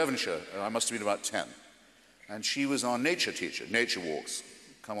 school in Devonshire. I must have been about 10. And she was our nature teacher, nature walks.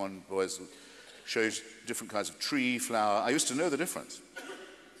 Come on, boys, show you different kinds of tree, flower. I used to know the difference.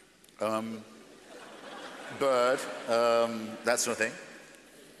 Bird, that sort of thing.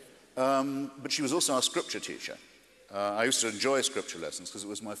 But she was also our scripture teacher. I used to enjoy scripture lessons because it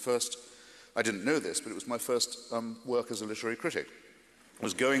was my first, I didn't know this, but it was my first work as a literary critic. I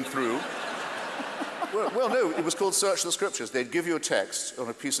was going through, well, no, it was called Search the Scriptures. They'd give you a text on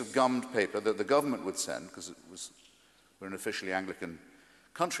a piece of gummed paper that the government would send, because we're an officially Anglican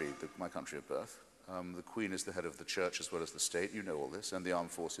country, my country of birth. The Queen is the head of the church as well as the state, you know all this, and the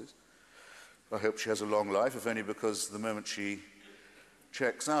armed forces. I hope she has a long life, if only because the moment she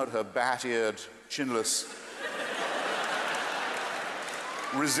checks out, her bat-eared, chinless,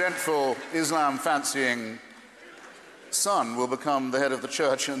 resentful, Islam-fancying son will become the head of the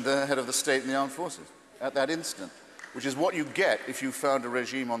church and the head of the state and the armed forces at that instant, which is what you get if you found a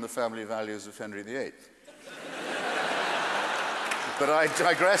regime on the family values of Henry VIII. But I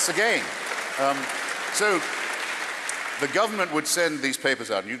digress again. So the government would send these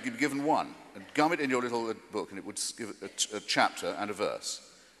papers out, and you'd be given one, and gum it in your little book, and it would give a chapter and a verse.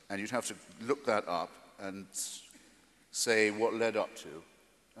 And you'd have to look that up and say what led up to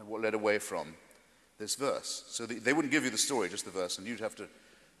and what led away from this verse. So they wouldn't give you the story, just the verse, and you'd have to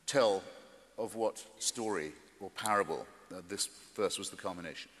tell of what story or parable this verse was the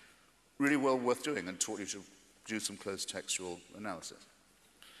culmination. Really well worth doing, and taught you to do some close textual analysis.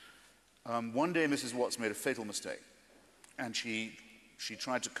 One day Mrs. Watts made a fatal mistake, and she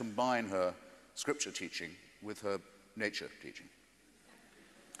tried to combine her scripture teaching with her nature teaching.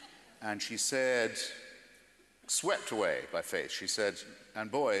 And she said, swept away by faith, she said, and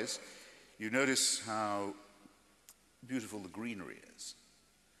boys, you notice how beautiful the greenery is.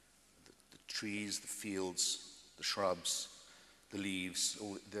 The trees, the fields, the shrubs, the leaves,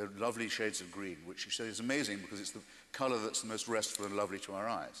 they're lovely shades of green, which you say is amazing because it's the color that's the most restful and lovely to our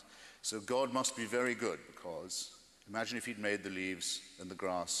eyes. So God must be very good, because imagine if he'd made the leaves and the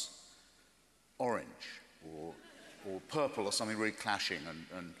grass orange or purple or something really clashing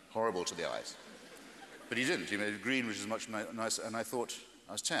and horrible to the eyes. But he didn't. He made it green, which is much nicer. And I thought,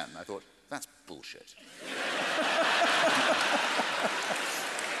 I was 10, I thought, that's bullshit.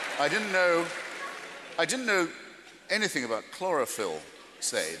 I didn't know anything about chlorophyll,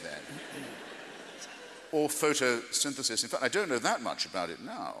 say, then, or photosynthesis. In fact, I don't know that much about it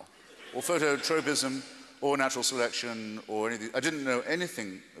now, or phototropism, or natural selection, or anything. I didn't know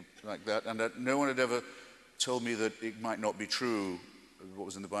anything like that, and no one had ever told me that it might not be true, what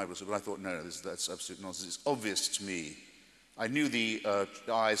was in the Bible. So, but I thought, no, that's absolute nonsense. It's obvious to me. I knew the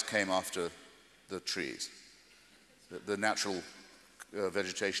eyes came after the trees. The natural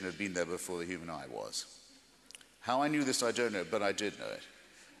vegetation had been there before the human eye was. How I knew this, I don't know, but I did know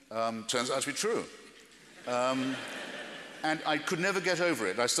it. Turns out to be true. And I could never get over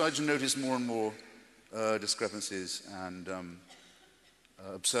it. I started to notice more and more discrepancies and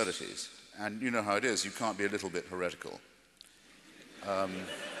absurdities. And you know how it is, you can't be a little bit heretical.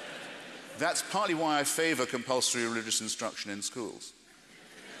 That's partly why I favor compulsory religious instruction in schools.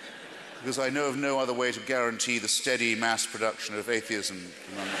 Because I know of no other way to guarantee the steady mass production of atheism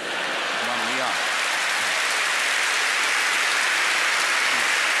among the young.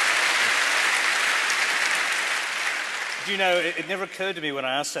 Do you know, it never occurred to me when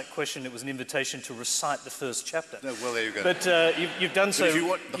I asked that question it was an invitation to recite the first chapter. No, well, there you go. But you've done so. But if you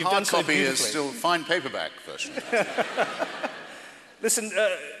want, the hard copy is still fine paperback version. Listen,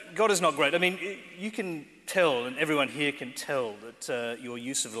 God is not great. I mean, you can tell, and everyone here can tell, that your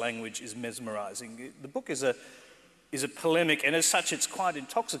use of language is mesmerizing. The book is a polemic, and as such, it's quite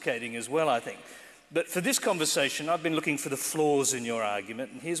intoxicating as well, I think. But for this conversation, I've been looking for the flaws in your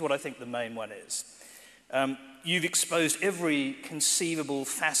argument, and here's what I think the main one is. You've exposed every conceivable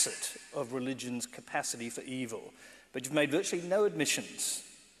facet of religion's capacity for evil, but you've made virtually no admissions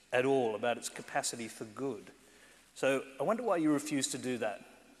at all about its capacity for good. So I wonder why you refuse to do that.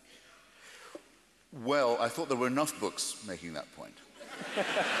 Well, I thought there were enough books making that point.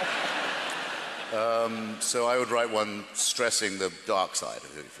 So I would write one stressing the dark side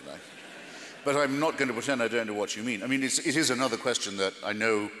of it, if you like. But I'm not going to pretend I don't know what you mean. I mean, it is another question that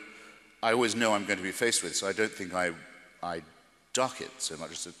I always know I'm going to be faced with, so I don't think I duck it so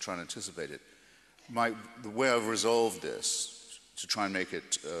much as to try and anticipate it. The way I've resolved this, to try and make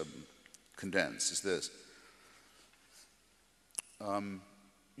it condense, is this.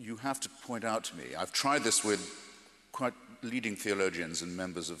 You have to point out to me, I've tried this with quite leading theologians and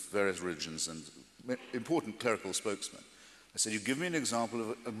members of various religions and important clerical spokesmen. I said, you give me an example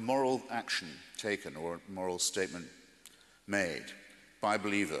of a moral action taken or a moral statement made by a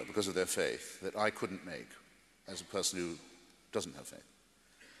believer because of their faith that I couldn't make as a person who doesn't have faith.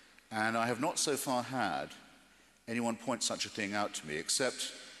 And I have not so far had anyone point such a thing out to me,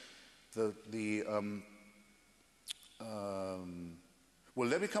 except well,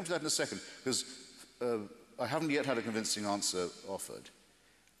 let me come to that in a second, because I haven't yet had a convincing answer offered.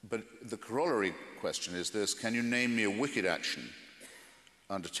 But the corollary question is this: can you name me a wicked action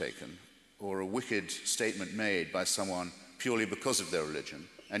undertaken or a wicked statement made by someone purely because of their religion,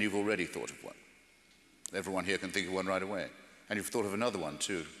 and you've already thought of one? Everyone here can think of one right away. And you've thought of another one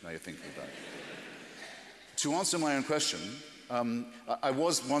too, now you're thinking about it. To answer my own question, I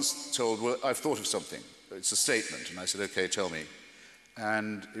was once told, well, I've thought of something. It's a statement. And I said, okay, tell me.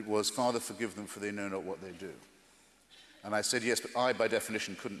 And it was, Father, forgive them, for they know not what they do. And I said, yes, but I, by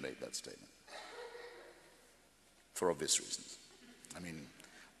definition, couldn't make that statement. For obvious reasons. I mean,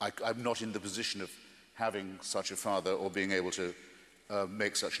 I'm not in the position of having such a father or being able to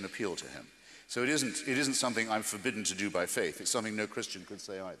make such an appeal to him. So it isn't something I'm forbidden to do by faith. It's something no Christian could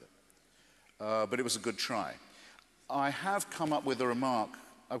say either. But it was a good try. I have come up with a remark,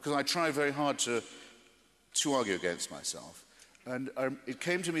 because I try very hard to argue against myself. And it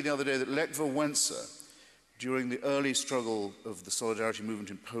came to me the other day that Lech Wałęsa, during the early struggle of the solidarity movement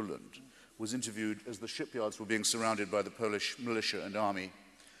in Poland, was interviewed as the shipyards were being surrounded by the Polish militia and army,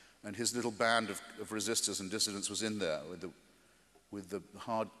 and his little band of resistors and dissidents was in there with the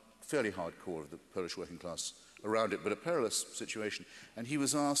fairly hardcore of the Polish working class around it, but a perilous situation. And he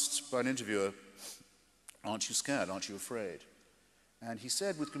was asked by an interviewer, aren't you scared, aren't you afraid? And he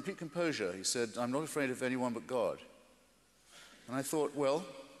said with complete composure, he said, I'm not afraid of anyone but God. And I thought, well,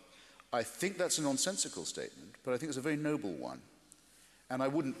 I think that's a nonsensical statement, but I think it's a very noble one, and I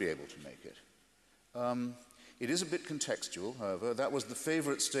wouldn't be able to make it. It is a bit contextual, however. That was the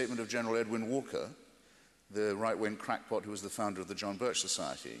favorite statement of General Edwin Walker, the right-wing crackpot who was the founder of the John Birch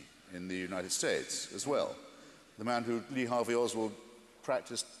Society in the United States as well. The man who Lee Harvey Oswald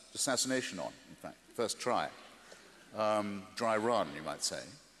practiced assassination on, in fact, first try. Dry run, you might say.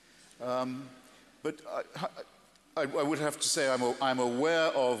 But I would have to say I'm aware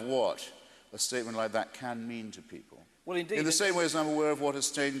of what a statement like that can mean to people. Well, indeed. In the same way as I'm aware of what a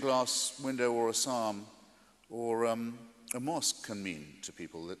stained glass window or a psalm or a mosque can mean to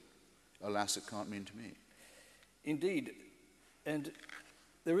people that, alas, it can't mean to me. Indeed. And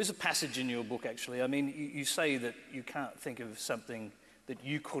there is a passage in your book, actually. I mean, you say that you can't think of something that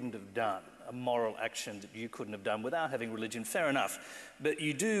you couldn't have done, a moral action that you couldn't have done without having religion. Fair enough. But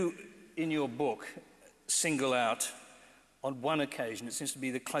you do, in your book, single out, on one occasion, it seems to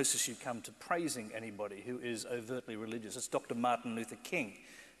be the closest you come to praising anybody who is overtly religious. It's Dr. Martin Luther King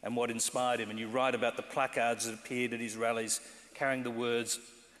and what inspired him. And you write about the placards that appeared at his rallies carrying the words,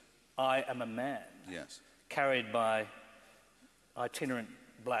 "I am a man," Yes. carried by itinerant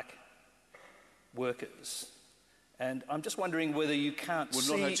black workers. And I'm just wondering whether you can't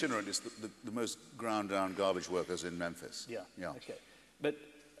see... Well, not itinerant, it's the most ground-down garbage workers in Memphis. Yeah, Yeah. okay. But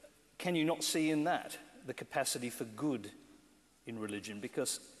can you not see in that the capacity for good in religion?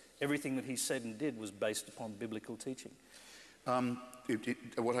 Because everything that he said and did was based upon biblical teaching.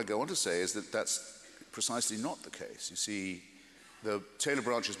 What I go on to say is that that's precisely not the case. You see, the Taylor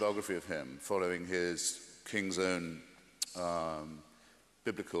Branch's biography of him, following his King's own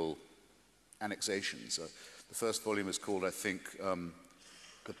biblical annexations. The first volume is called, I think,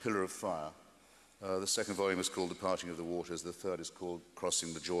 The Pillar of Fire. The second volume is called The Parting of the Waters. The third is called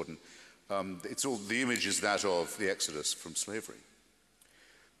Crossing the Jordan. It's all, the image is that of the Exodus from slavery.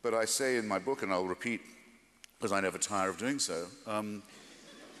 But I say in my book, and I'll repeat, because I never tire of doing so,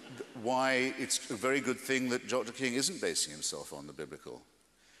 why it's a very good thing that Dr. King isn't basing himself on the biblical.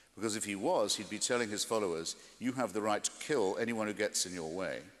 Because if he was, he'd be telling his followers, you have the right to kill anyone who gets in your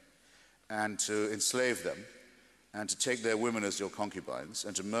way, and to enslave them, and to take their women as your concubines,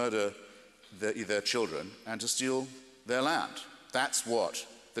 and to murder their children, and to steal their land. That's what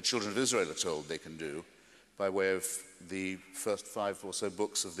the children of Israel are told they can do by way of the first 5 or so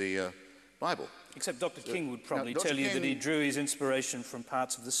books of the Bible. Except Dr. King would probably tell you that he drew his inspiration from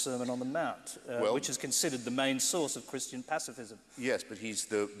parts of the Sermon on the Mount, which is considered the main source of Christian pacifism. Yes, but he's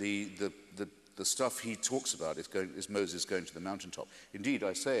the stuff he talks about is Moses going to the mountaintop. Indeed,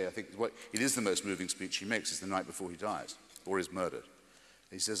 I think it is the most moving speech he makes is the night before he dies, or is murdered.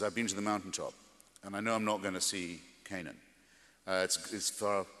 He says, I've been to the mountaintop, and I know I'm not going to see Canaan. It's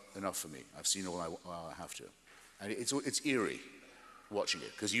far enough for me. I've seen all I have to. And it's eerie watching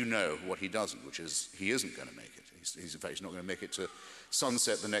it, because you know what he doesn't, which is he isn't going to make it. In fact, he's not going to make it to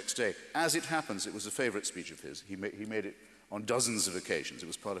sunset the next day. As it happens, it was a favorite speech of his. He made it on dozens of occasions. It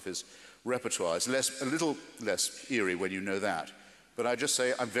was part of his repertoire. It's a little less eerie when you know that. But I just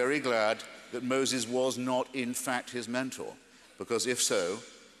say I'm very glad that Moses was not, in fact, his mentor, because if so,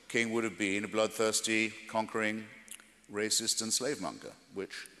 King would have been a bloodthirsty, conquering, racist and slave monger,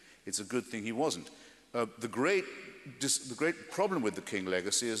 which it's a good thing he wasn't. The great problem with the King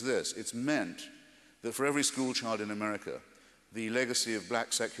legacy is this. It's meant that for every school child in America, the legacy of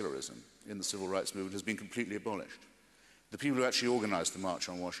black secularism in the civil rights movement has been completely abolished. The people who actually organized the March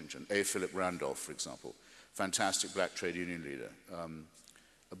on Washington, A. Philip Randolph, for example, fantastic black trade union leader,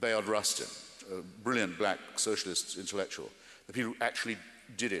 Bayard Rustin, a brilliant black socialist intellectual, the people who actually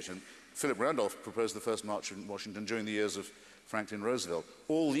did it. And Philip Randolph proposed the first march in Washington during the years of Franklin Roosevelt.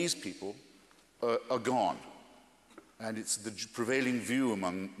 All these people are gone. And it's the prevailing view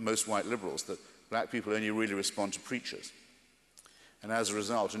among most white liberals that black people only really respond to preachers. And as a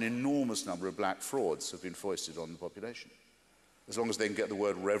result, an enormous number of black frauds have been foisted on the population, as long as they can get the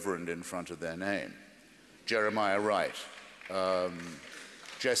word reverend in front of their name. Jeremiah Wright,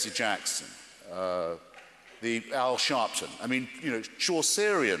 Jesse Jackson, the Al Sharpton. I mean,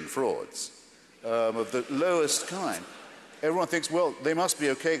 Chaucerian frauds of the lowest kind. Everyone thinks, well, they must be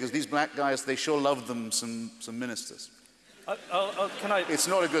okay because these black guys, they sure love them some ministers. It's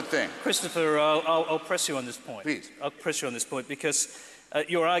not a good thing. Christopher, I'll press you on this point. Please. I'll press you on this point because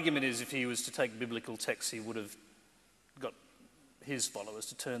your argument is if he was to take biblical texts, he would have got his followers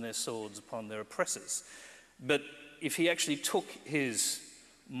to turn their swords upon their oppressors. But if he actually took his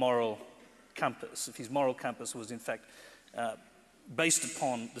moral compass, if his moral compass was in fact based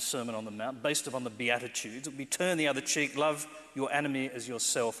upon the Sermon on the Mount, based upon the Beatitudes, it would be turn the other cheek, love your enemy as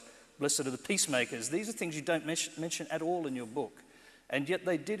yourself, blessed are the peacemakers. These are things you don't mention at all in your book, and yet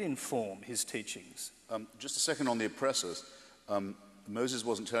they did inform his teachings. Just a second on the oppressors. Moses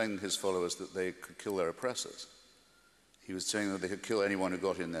wasn't telling his followers that they could kill their oppressors. He was saying that they could kill anyone who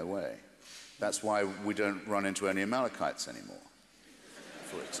got in their way. That's why we don't run into any Amalekites anymore,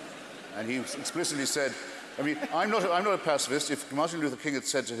 for example. And he explicitly said, I mean, I'm not a pacifist. If Martin Luther King had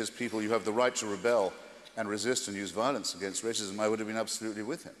said to his people, you have the right to rebel and resist and use violence against racism, I would have been absolutely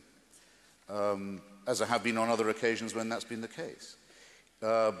with him, as I have been on other occasions when that's been the case.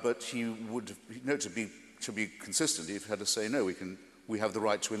 But he would, to be consistent, he had to say, no, we have the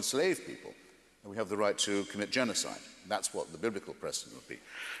right to enslave people, and we have the right to commit genocide. That's what the biblical precedent would be.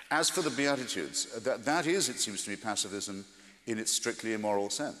 As for the Beatitudes, that is, it seems to me, pacifism in its strictly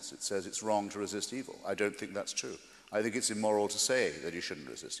immoral sense. It says it's wrong to resist evil. I don't think that's true. I think it's immoral to say that you shouldn't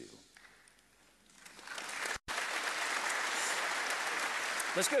resist evil.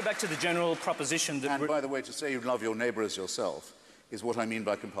 Let's go back to the general proposition that... And by the way, to say you love your neighbor as yourself is what I mean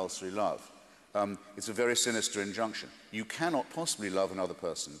by compulsory love. It's a very sinister injunction. You cannot possibly love another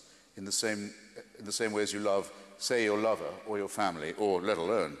person in the same way as you love, say, your lover or your family, or let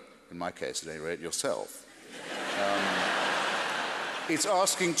alone, in my case at any rate, yourself. It's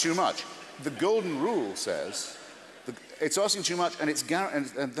asking too much. The golden rule says it's asking too much, and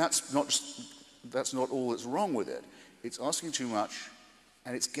that's not all that's wrong with it. It's asking too much,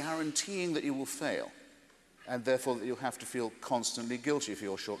 and it's guaranteeing that you will fail, and therefore that you'll have to feel constantly guilty for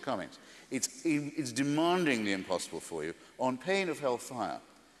your shortcomings. It's demanding the impossible for you on pain of hellfire.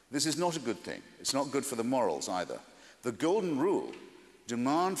 This is not a good thing. It's not good for the morals either. The golden rule,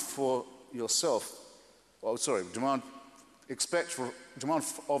 demand for yourself, demand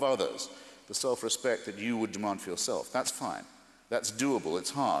of others the self-respect that you would demand for yourself. That's fine. That's doable.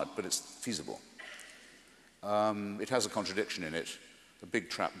 It's hard, but it's feasible. It has a contradiction in it, a big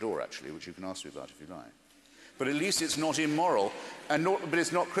trap door, actually, which you can ask me about if you like. But at least it's not immoral, but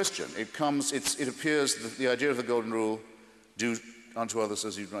it's not Christian. It appears that the idea of the golden rule, do unto others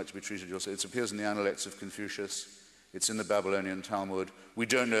as you'd like to be treated yourself, it appears in the Analects of Confucius. It's in the Babylonian Talmud. We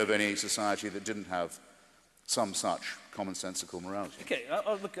don't know of any society that didn't have some such commonsensical morality. Okay,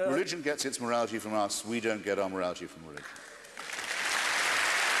 look, religion gets its morality from us. We don't get our morality from religion.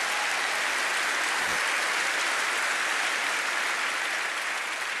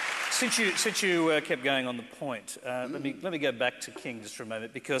 Since you kept going on the point, let me go back to King just for a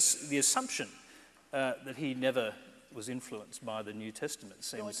moment, because the assumption that he never was influenced by the New Testament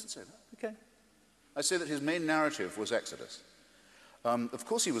seems... No, I didn't say that. Okay. I say that his main narrative was Exodus. Of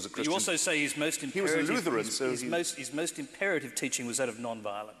course he was a Christian. You also say his most imperative... He was a Lutheran, his most imperative teaching was that of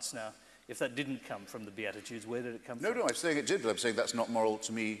non-violence. Now, if that didn't come from the Beatitudes, where did it come from? No, I'm saying it did, but I'm saying that's not moral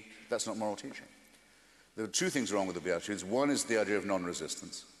to me. That's not moral teaching. There are two things wrong with the Beatitudes. One is the idea of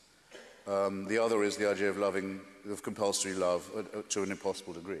non-resistance. The other is the idea of compulsory love to an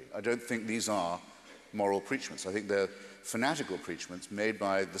impossible degree. I don't think these are moral preachments. I think they're fanatical preachments made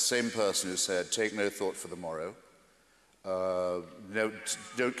by the same person who said, take no thought for the morrow,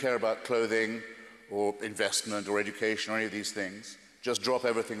 don't care about clothing or investment or education or any of these things, just drop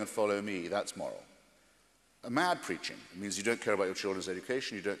everything and follow me. That's moral. A mad preaching. It means you don't care about your children's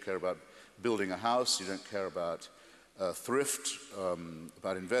education, you don't care about building a house, you don't care about thrift,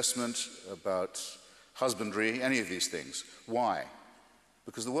 about investment, about husbandry, any of these things. Why?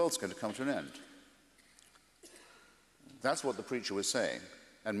 Because the world's going to come to an end. That's what the preacher was saying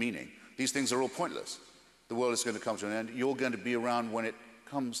and meaning. These things are all pointless. The world is going to come to an end. You're going to be around when it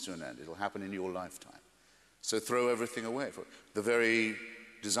comes to an end. It'll happen in your lifetime. So throw everything away. For the very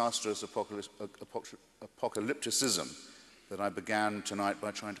disastrous apocalypticism that I began tonight by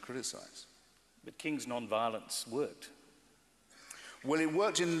trying to criticize. But King's non-violence worked. Well, it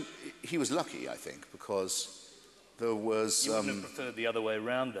worked he was lucky, I think, because there was... You wouldn't have preferred the other way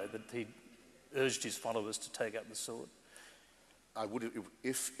around, though, that he urged his followers to take up the sword? I would have,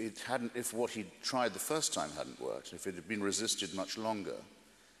 if what he tried the first time hadn't worked, if it had been resisted much longer,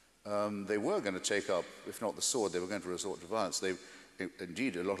 they were going to take up, if not the sword, they were going to resort to violence. They,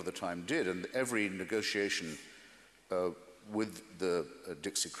 indeed, a lot of the time did, and every negotiation with the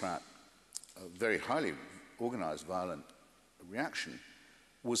Dixiecrat, very highly organized violent reaction,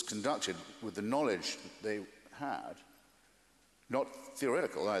 was conducted with the knowledge that they had, not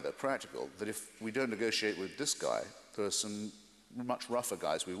theoretical either, practical, that if we don't negotiate with this guy, there are some much rougher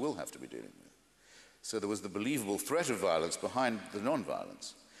guys we will have to be dealing with. So there was the believable threat of violence behind the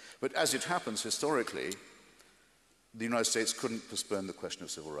non-violence. But as it happens, historically, the United States couldn't postpone the question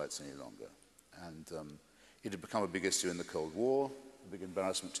of civil rights any longer. And it had become a big issue in the Cold War, a big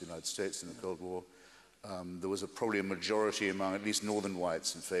embarrassment to the United States in the Cold War. There was probably a majority among at least northern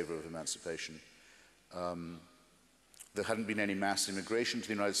whites in favor of emancipation. There hadn't been any mass immigration to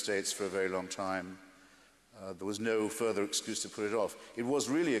the United States for a very long time. There was no further excuse to put it off. It was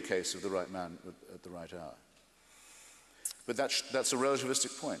really a case of the right man at the right hour. But that's a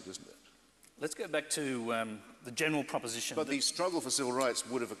relativistic point, isn't it? Let's go back to the general proposition. But the struggle for civil rights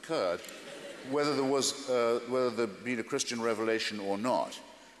would have occurred whether there'd been a Christian revelation or not.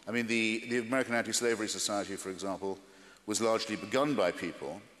 I mean, the American Anti-Slavery Society, for example, was largely begun by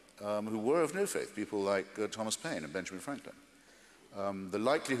people who were of no faith, people like Thomas Paine and Benjamin Franklin. The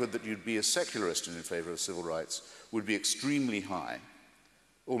likelihood that you'd be a secularist and in favor of civil rights would be extremely high,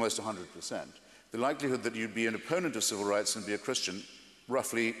 almost 100%. The likelihood that you'd be an opponent of civil rights and be a Christian,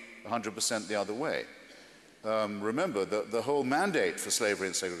 roughly 100% the other way. Remember, the whole mandate for slavery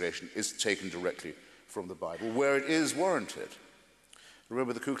and segregation is taken directly from the Bible, where it is warranted.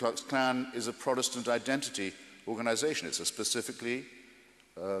 Remember, the Ku Klux Klan is a Protestant identity organization. It's a specifically,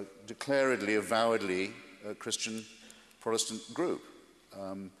 declaredly, avowedly Christian Protestant group.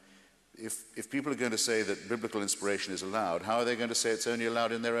 If people are going to say that biblical inspiration is allowed, how are they going to say it's only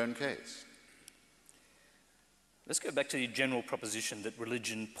allowed in their own case? Let's go back to the general proposition that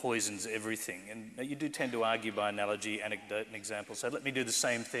religion poisons everything. And you do tend to argue by analogy, anecdote, and example. So let me do the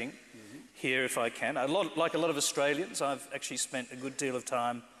same thing here if I can. Like a lot of Australians, I've actually spent a good deal of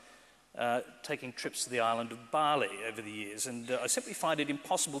time taking trips to the island of Bali over the years. And I simply find it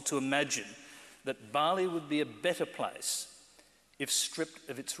impossible to imagine that Bali would be a better place if stripped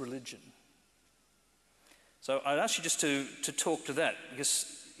of its religion. So I'd ask you just to talk to that,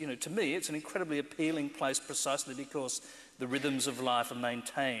 because to me, it's an incredibly appealing place precisely because the rhythms of life are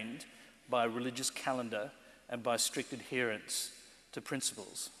maintained by a religious calendar and by strict adherence to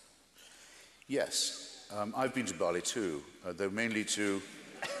principles. Yes, I've been to Bali too, though mainly to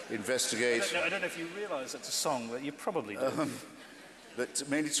investigate... I don't know if you realise that's a song, but you probably do. But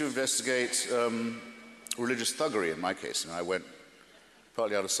mainly to investigate religious thuggery in my case. And I went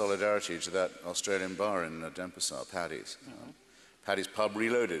partly out of solidarity to that Australian bar in Denpasar, Paddy's. Paddy's Pub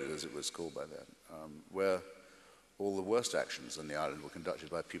Reloaded, as it was called by then, where all the worst actions on the island were conducted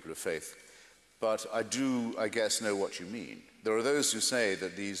by people of faith. But I do, I guess, know what you mean. There are those who say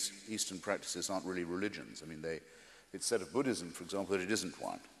that these Eastern practices aren't really religions. I mean, it's said of Buddhism, for example, that it isn't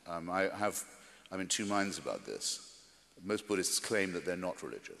one. I'm in two minds about this. Most Buddhists claim that they're not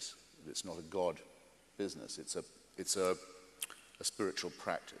religious. It's not a God business. It's a spiritual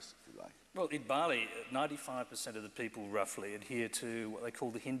practice, if you like. Well, in Bali, 95% of the people roughly adhere to what they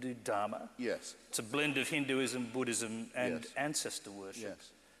call the Hindu Dharma. Yes. It's a blend of Hinduism, Buddhism, and ancestor worship.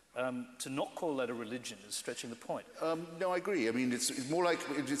 Yes. To not call that a religion is stretching the point. No, I agree. I mean, it's more like,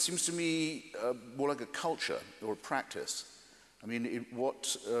 it seems to me more like a culture or a practice. I mean,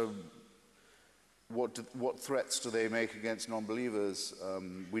 what threats do they make against non-believers?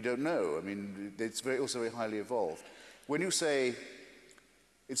 We don't know. I mean, it's also very highly evolved. When you say,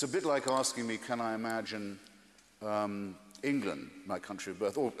 it's a bit like asking me, can I imagine England, my country of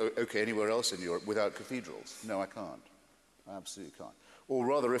birth, or okay, anywhere else in Europe without cathedrals? No, I can't. I absolutely can't. Or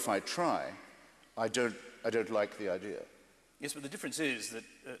rather, if I try, I don't like the idea. Yes, but the difference is that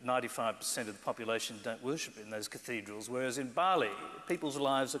 95% of the population don't worship in those cathedrals, whereas in Bali, people's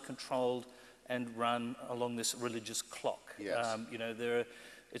lives are controlled and run along this religious clock. Yes.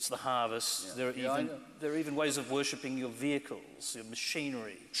 It's the harvest. Yeah. There are even ways of worshipping your vehicles, your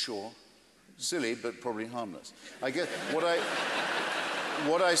machinery. Sure. Silly, but probably harmless. I guess what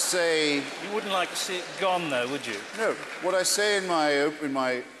I say... You wouldn't like to see it gone, though, would you? No. What I say in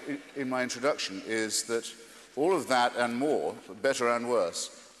my introduction is that all of that and more, better and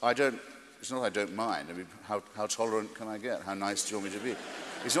worse, it's not I don't mind. I mean, how tolerant can I get? How nice do you want me to be?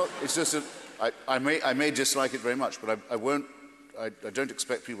 It's just that I may dislike it very much, but I don't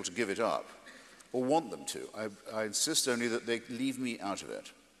expect people to give it up or want them to. I insist only that they leave me out of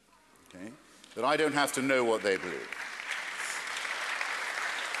it, okay? That I don't have to know what they believe.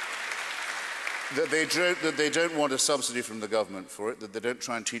 That they don't want a subsidy from the government for it, that they don't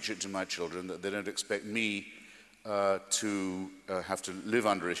try and teach it to my children, that they don't expect me to have to live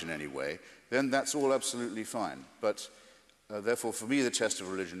under it in any way, then that's all absolutely fine. But therefore, for me, the test of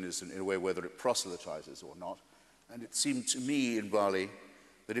religion is in a way whether it proselytizes or not. And it seemed to me in Bali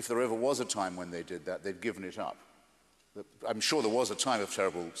that if there ever was a time when they did that, they'd given it up. I'm sure there was a time of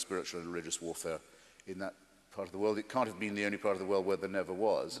terrible spiritual and religious warfare in that part of the world. It can't have been the only part of the world where there never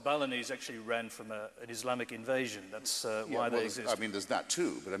was. The Balinese actually ran from an Islamic invasion. That's why they exist. I mean, there's that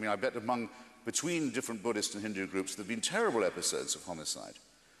too. But I mean, I bet between different Buddhist and Hindu groups, there have been terrible episodes of homicide,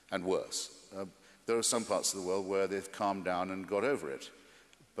 and worse. There are some parts of the world where they've calmed down and got over it.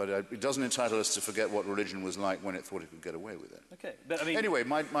 But it doesn't entitle us to forget what religion was like when it thought it could get away with it. Okay, but I mean... Anyway,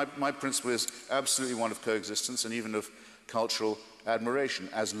 my principle is absolutely one of coexistence and even of cultural admiration,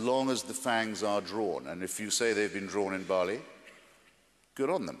 as long as the fangs are drawn. And if you say they've been drawn in Bali, good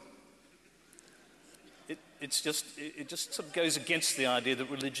on them. It just sort of goes against the idea that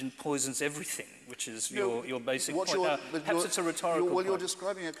religion poisons everything, which is your basic point. Now, perhaps it's a rhetorical point. Well, you're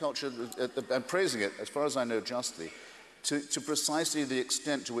describing a culture and praising it, as far as I know justly, to precisely the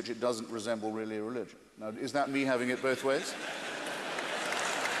extent to which it doesn't resemble really a religion. Now, is that me having it both ways?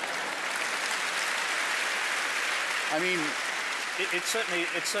 I mean, it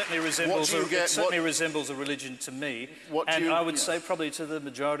certainly resembles a religion to me, and I would say probably to the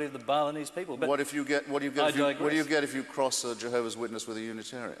majority of the Balinese people. But what do you get if you cross a Jehovah's Witness with a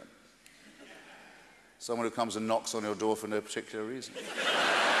Unitarian? Someone who comes and knocks on your door for no particular reason.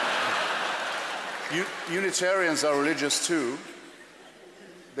 Unitarians are religious too.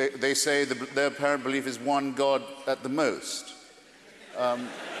 They say their apparent belief is one God at the most.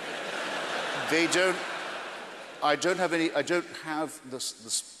 They don't. I don't have the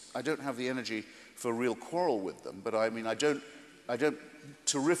energy for a real quarrel with them, but I mean, I don't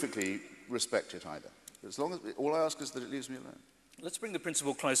terrifically respect it either. As long as, all I ask is that it leaves me alone. Let's bring the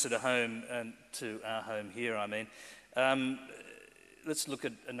principle closer to home, and to our home here, I mean. Let's look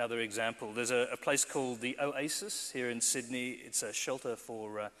at another example. There's a place called the Oasis here in Sydney. It's a shelter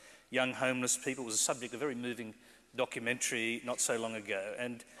for young homeless people. It was a subject of a very moving documentary not so long ago.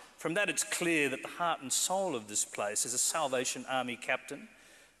 And from that, it's clear that the heart and soul of this place is a Salvation Army captain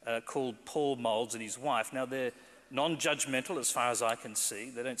called Paul Moulds and his wife. Now, they're non-judgmental as far as I can see.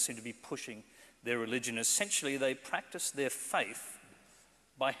 They don't seem to be pushing their religion. Essentially, they practice their faith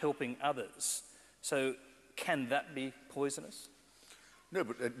by helping others. So can that be poisonous? No,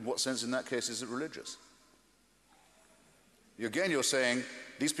 but in what sense in that case is it religious? Again, you're saying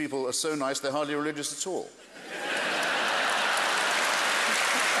these people are so nice they're hardly religious at all.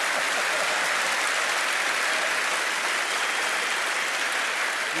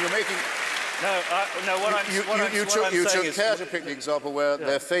 You're making... You took care to pick the example where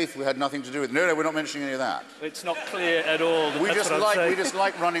their faith had nothing to do with it. No, we're not mentioning any of that. It's not clear at all. We just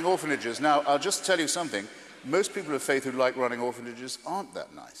like running orphanages. Now, I'll just tell you something. Most people of faith who like running orphanages aren't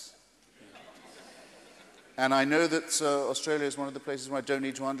that nice. And I know that Australia is one of the places where I don't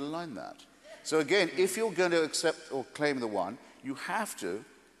need to underline that. So again, if you're going to accept or claim the one, you have to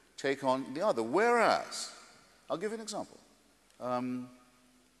take on the other. Whereas, I'll give you an example.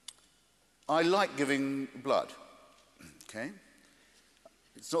 I like giving blood, okay?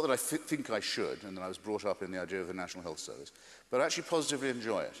 It's not that I think I should, and that I was brought up in the idea of the National Health Service, but I actually positively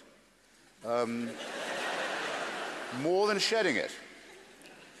enjoy it. More than shedding it.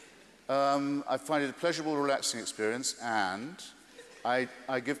 I find it a pleasurable, relaxing experience, and I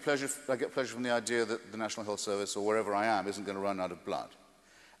get pleasure from the idea that the National Health Service, or wherever I am, isn't going to run out of blood.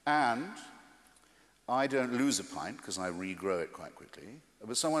 And I don't lose a pint, because I regrow it quite quickly,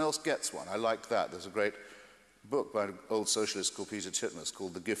 but someone else gets one. I like that. There's a great book by an old socialist called Peter Titmuss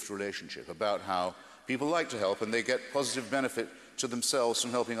called The Gift Relationship, about how people like to help and they get positive benefit to themselves from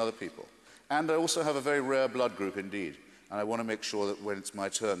helping other people. And I also have a very rare blood group indeed, and I want to make sure that when it's my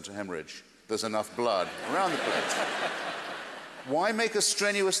turn to hemorrhage, there's enough blood around the place. Why make a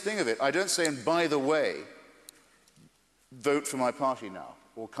strenuous thing of it? I don't say, and by the way, vote for my party now,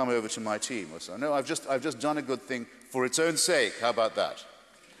 or come over to my team or so. No, I've just done a good thing for its own sake. How about that?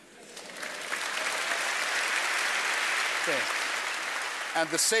 Okay. And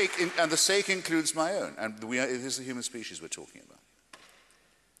the sake includes my own, and it is the human species we're talking about.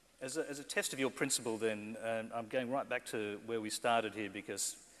 As a test of your principle, then, I'm going right back to where we started here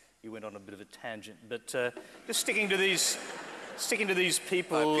because you went on a bit of a tangent. But just sticking to these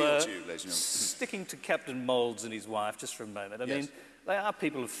people, sticking to Captain Moulds and his wife just for a moment. I mean, they are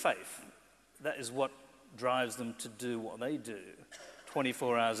people of faith. That is what drives them to do what they do,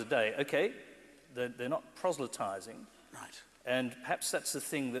 24 hours a day. Okay, they're not proselytizing. Right. And perhaps that's the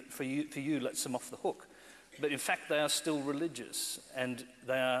thing that for you lets them off the hook. But in fact, they are still religious, and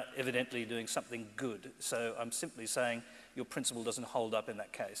they are evidently doing something good. So I'm simply saying your principle doesn't hold up in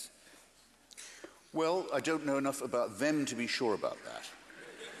that case. Well, I don't know enough about them to be sure about that.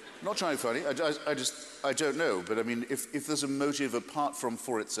 I'm not trying to be funny, I don't know. But I mean, if there's a motive apart from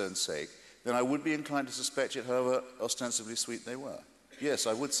for its own sake, then I would be inclined to suspect it, however ostensibly sweet they were. Yes,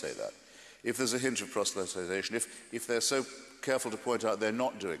 I would say that. If there's a hint of proselytization, if they're so careful to point out they're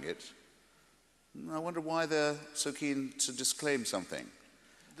not doing it, I wonder why they're so keen to disclaim something.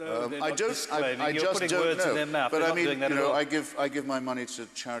 I just don't know. In their mouth. But I mean, you know, I give my money to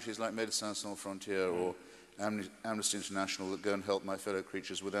charities like Médecins Sans Frontières or Amnesty International that go and help my fellow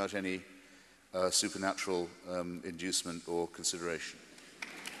creatures without any supernatural inducement or consideration.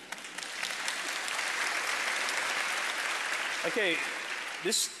 Okay,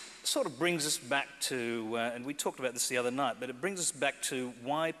 this sort of brings us back to, and we talked about this the other night, but it brings us back to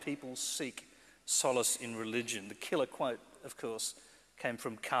why people seek solace in religion. The killer quote, of course, came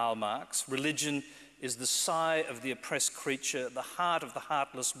from Karl Marx. Religion is the sigh of the oppressed creature, the heart of the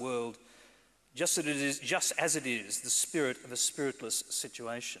heartless world, just as it is the spirit of a spiritless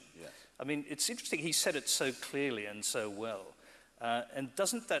situation. Yes. I mean, it's interesting, he said it so clearly and so well. And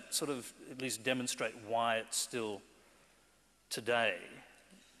doesn't that sort of at least demonstrate why it's still today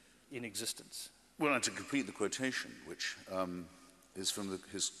in existence? Well, and to complete the quotation, which is from the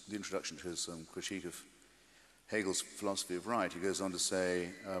introduction to his critique of Hegel's philosophy of right, he goes on to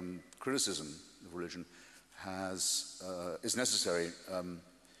say criticism of religion is necessary.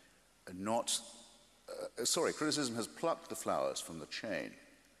 Criticism has plucked the flowers from the chain,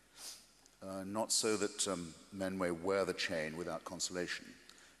 not so that men may wear the chain without consolation,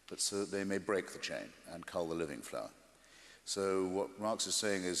 but so that they may break the chain and cull the living flower. So what Marx is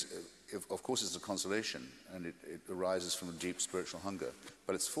saying is, of course it's a consolation, and it arises from a deep spiritual hunger,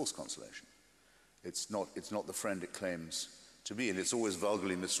 but it's false consolation. It's not the friend it claims to be, and it's always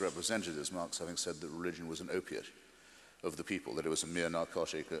vulgarly misrepresented as Marx having said that religion was an opiate of the people, that it was a mere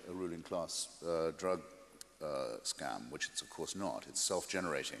narcotic, a ruling class drug scam, which it's of course not. It's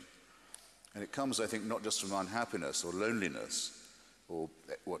self-generating. And it comes, I think, not just from unhappiness or loneliness, or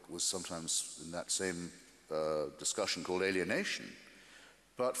what was sometimes in that same discussion called alienation,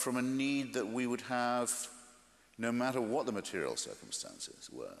 but from a need that we would have, no matter what the material circumstances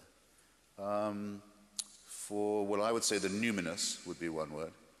were, for, well, I would say the numinous would be one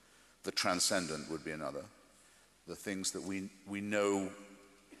word, the transcendent would be another, the things that we know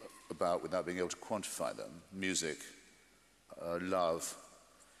about without being able to quantify them, music, love,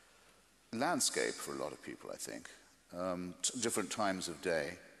 landscape for a lot of people, I think, different times of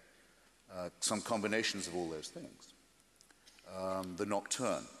day, some combinations of all those things. The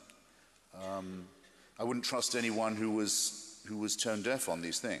nocturne. I wouldn't trust anyone who was tone deaf on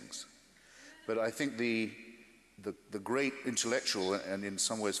these things. But I think the great intellectual and in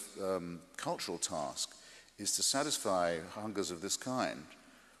some ways cultural task is to satisfy hungers of this kind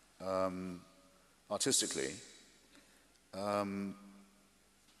artistically and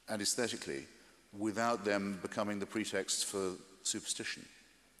aesthetically without them becoming the pretext for superstition.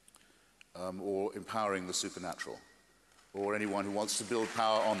 Or empowering the supernatural, or anyone who wants to build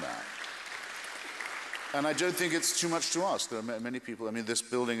power on that. And I don't think it's too much to ask. There are many people, I mean, this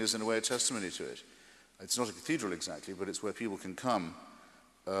building is in a way a testimony to it. It's not a cathedral exactly, but it's where people can come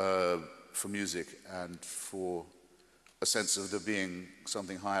for music and for a sense of there being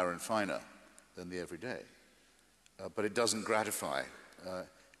something higher and finer than the everyday. But it doesn't gratify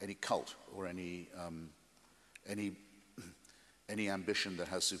any cult or any ambition that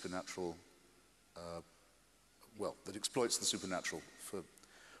has supernatural, that exploits the supernatural for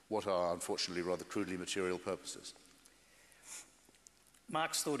what are unfortunately rather crudely material purposes.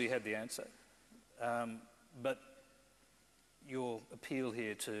 Marx thought he had the answer, but your appeal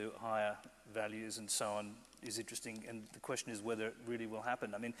here to higher values and so on is interesting, and the question is whether it really will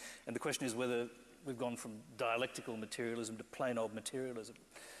happen. I mean, and the question is whether we've gone from dialectical materialism to plain old materialism,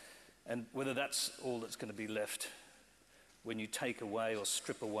 and whether that's all that's going to be left when you take away or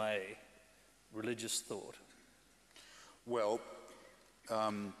strip away religious thought. Well,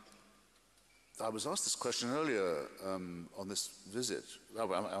 I was asked this question earlier on this visit. I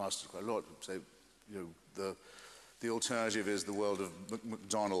asked it quite a lot. Say, the alternative is the world of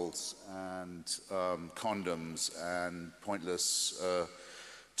McDonald's and condoms and pointless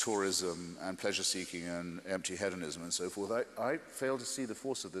tourism and pleasure-seeking and empty hedonism and so forth. I fail to see the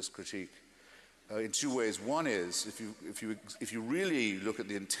force of this critique in two ways. One is, if you really look at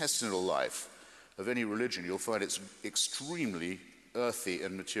the intestinal life of any religion, you'll find it's extremely earthy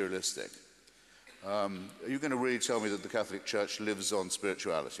and materialistic. Are you going to really tell me that the Catholic Church lives on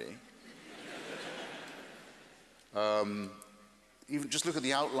spirituality? Even just look at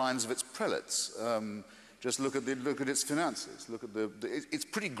the outlines of its prelates. Just look at its finances. Look at it's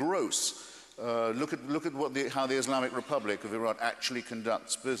pretty gross. Look at how the Islamic Republic of Iran actually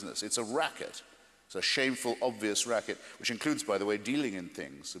conducts business. It's a racket. It's a shameful, obvious racket, which includes, by the way, dealing in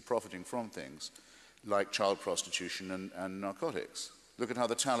things and profiting from things like child prostitution and narcotics. Look at how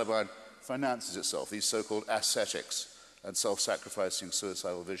the Taliban finances itself, these so-called ascetics and self-sacrificing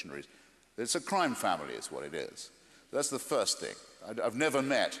suicidal visionaries. It's a crime family is what it is. That's the first thing. I've never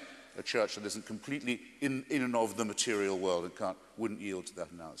met a church that isn't completely in and of the material world and wouldn't yield to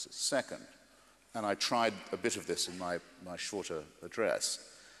that analysis. Second, and I tried a bit of this in my shorter address,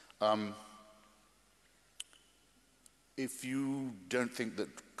 if you don't think that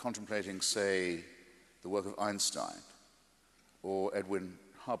contemplating, say, the work of Einstein or Edwin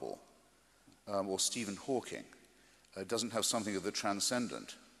Hubble, or Stephen Hawking doesn't have something of the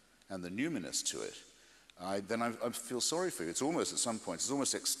transcendent and the numinous to it, then I feel sorry for you. It's almost, at some points, it's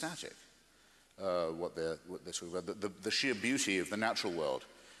almost ecstatic what they're talking about. The sheer beauty of the natural world,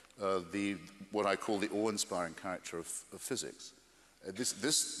 what I call the awe-inspiring character of physics.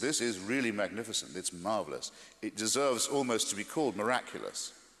 This is really magnificent. It's marvelous. It deserves almost to be called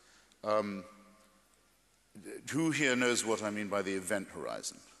miraculous. Who here knows what I mean by the event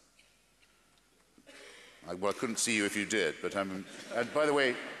horizon? Well, I couldn't see you if you did, but and by the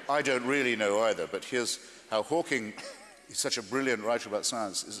way, I don't really know either, but here's how Hawking, he's such a brilliant writer about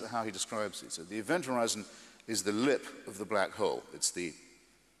science, is how he describes it. So the event horizon is the lip of the black hole. It's the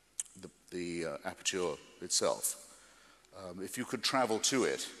aperture itself. If you could travel to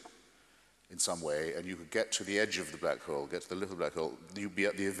it in some way, and you could get to the edge of the black hole, get to the little black hole, you'd be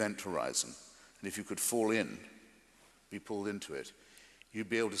at the event horizon. And if you could fall in, be pulled into it, you'd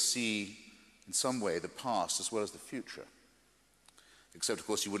be able to see, in some way, the past as well as the future. Except, of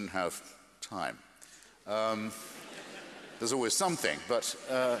course, you wouldn't have time. There's always something, but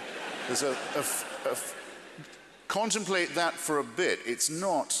there's contemplate that for a bit. It's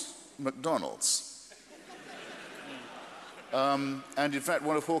not McDonald's. And in fact,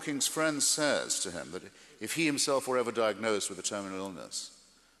 one of Hawking's friends says to him that if he himself were ever diagnosed with a terminal illness,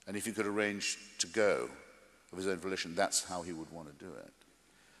 and if he could arrange to go of his own volition, that's how he would want to do it.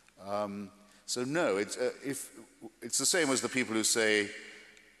 So no, it's the same as the people who say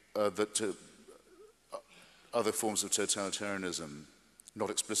that other forms of totalitarianism, not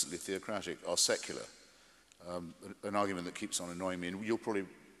explicitly theocratic, are secular. An argument that keeps on annoying me, and you'll probably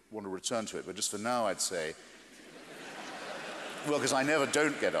want to return to it, but just for now I'd say, well, because I never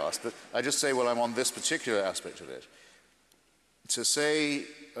don't get asked, but I just say, well, I'm on this particular aspect of it. To say,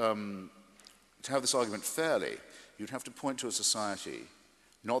 to have this argument fairly, you'd have to point to a society,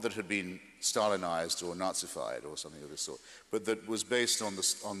 not that had been Stalinized or Nazified or something of this sort, but that was based on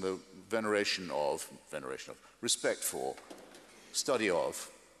the veneration of, respect for, study of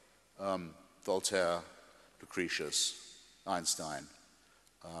Voltaire, Lucretius, Einstein,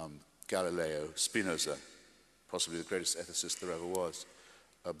 Galileo, Spinoza, possibly the greatest ethicist there ever was,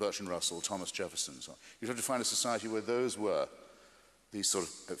 Bertrand Russell, Thomas Jefferson, and so on. You'd have to find a society where those were these sort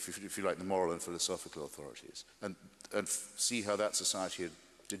of, if you like, the moral and philosophical authorities, and see how that society had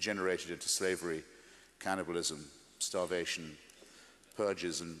degenerated into slavery, cannibalism, starvation,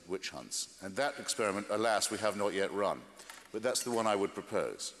 purges, and witch hunts. And that experiment, alas, we have not yet run. But that's the one I would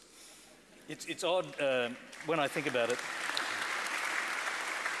propose. It's odd when I think about it.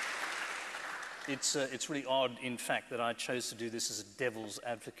 It's really odd, in fact, that I chose to do this as a devil's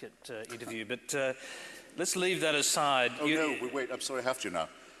advocate interview. But let's leave that aside. Oh, no, wait, I'm sorry, I have to now.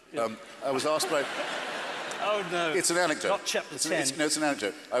 Yeah. I was asked by... Oh, no. It's an anecdote. Not chapter 10. No, it's an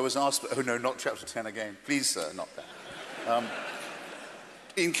anecdote. I was asked... Oh, no, not chapter 10 again. Please, sir, not that.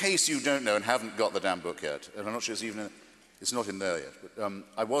 In case you don't know and haven't got the damn book yet, and I'm not sure it's not in there yet, but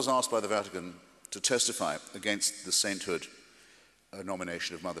I was asked by the Vatican to testify against the sainthood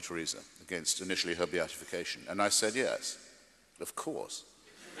nomination of Mother Teresa, against initially her beatification. And I said yes, of course.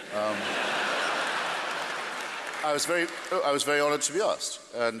 I was very honored to be asked.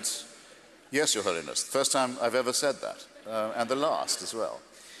 And yes, Your Holiness, the first time I've ever said that, and the last as well.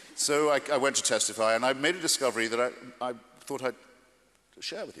 So I went to testify, and I made a discovery that I thought I'd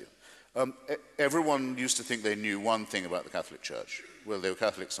share with you. Everyone used to think they knew one thing about the Catholic Church, whether they were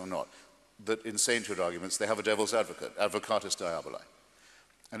Catholics or not, that in sainthood arguments they have a devil's advocate, advocatus diaboli.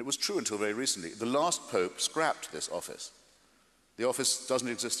 And it was true until very recently. The last pope scrapped this office. The office doesn't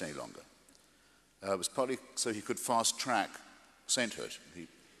exist any longer. It was partly so he could fast-track sainthood.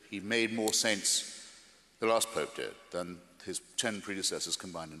 He made more saints, the last pope did, than his 10 predecessors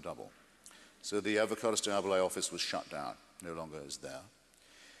combined in double. So the advocatus diaboli office was shut down, no longer is there.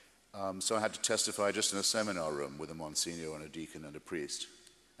 So I had to testify just in a seminar room with a Monsignor and a deacon and a priest,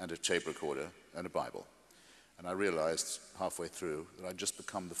 and a tape recorder and a Bible. And I realized halfway through that I'd just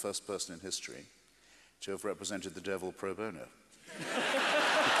become the first person in history to have represented the devil pro bono.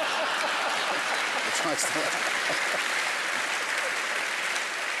 It's nice to...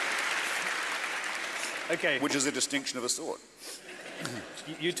 Okay. Which is a distinction of a sort.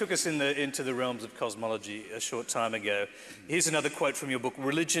 You took us into the realms of cosmology a short time ago. Here's another quote from your book.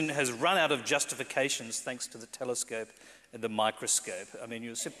 Religion has run out of justifications thanks to the telescope and the microscope. I mean,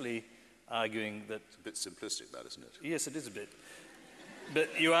 you're simply arguing that... It's a bit simplistic, that, isn't it? Yes, it is a bit.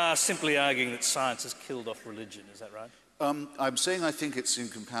 But you are simply arguing that science has killed off religion, is that right? I'm saying I think it's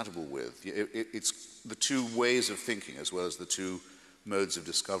incompatible with. It's the two ways of thinking, as well as the two modes of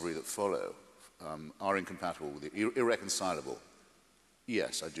discovery that follow, are incompatible with it, irreconcilable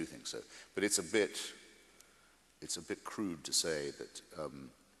Yes, I do think so. But it's a bit crude to say that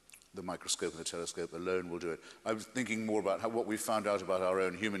the microscope and the telescope alone will do it. I was thinking more about what we found out about our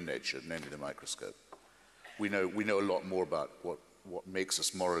own human nature, namely the microscope. We know a lot more about what makes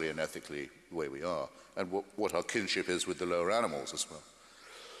us morally and ethically the way we are, and what our kinship is with the lower animals as well.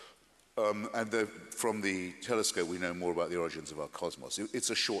 From the telescope, we know more about the origins of our cosmos. It's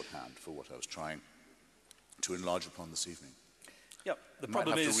a shorthand for what I was trying to enlarge upon this evening. Yep. The might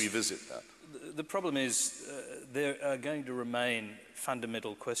problem have is to revisit that. The problem is there are going to remain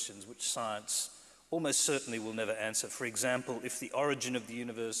fundamental questions which science almost certainly will never answer. For example, if the origin of the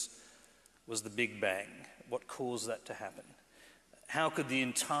universe was the Big Bang, what caused that to happen? How could the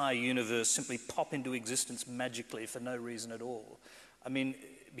entire universe simply pop into existence magically for no reason at all? I mean,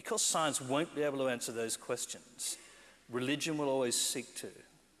 because science won't be able to answer those questions, religion will always seek to.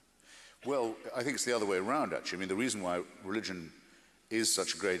 Well, I think it's the other way around, actually. I mean, the reason why religion is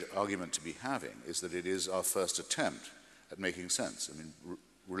such a great argument to be having is that it is our first attempt at making sense. I mean,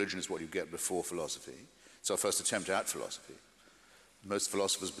 religion is what you get before philosophy. It's our first attempt at philosophy. Most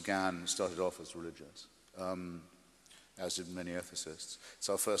philosophers started off as religious, as did many ethicists. It's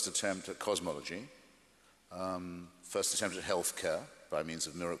our first attempt at cosmology, first attempt at healthcare, by means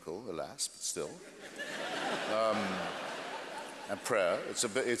of miracle, alas, but still. And prayer.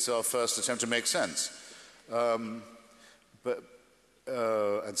 It's our first attempt to make sense. And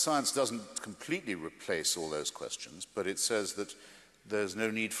science doesn't completely replace all those questions, but it says that there's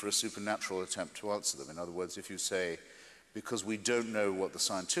no need for a supernatural attempt to answer them. In other words, if you say, because we don't know what the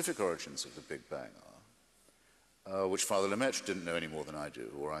scientific origins of the Big Bang are, which Father Lemaitre didn't know any more than I do,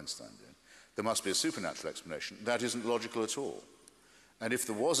 or Einstein did, there must be a supernatural explanation. That isn't logical at all. And if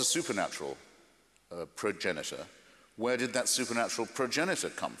there was a supernatural progenitor, where did that supernatural progenitor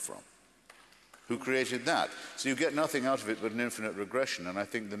come from? Who created that? So you get nothing out of it but an infinite regression, and I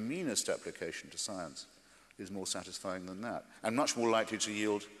think the meanest application to science is more satisfying than that, and much more likely to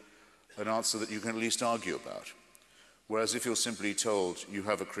yield an answer that you can at least argue about. Whereas if you're simply told you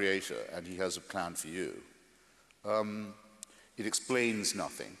have a creator and he has a plan for you, it explains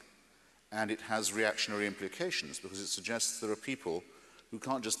nothing, and it has reactionary implications, because it suggests there are people who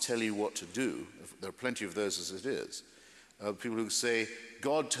can't just tell you what to do. There are plenty of those as it is. People who say,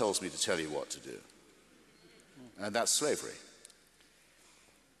 God tells me to tell you what to do. And that's slavery.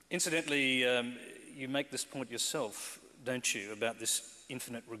 Incidentally, you make this point yourself, don't you, about this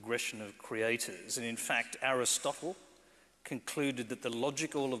infinite regression of creators. And in fact, Aristotle concluded that the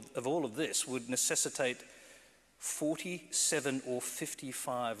logic of all of this would necessitate 47 or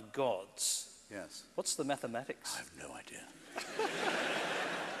 55 gods. Yes. What's the mathematics? I have no idea.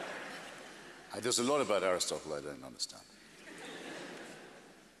 There's a lot about Aristotle I don't understand.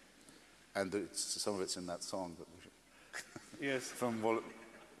 And some of it's in that song that yes. From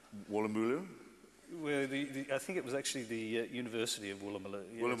Woolloomooloo? Well, I think it was actually the University of Woolloomooloo.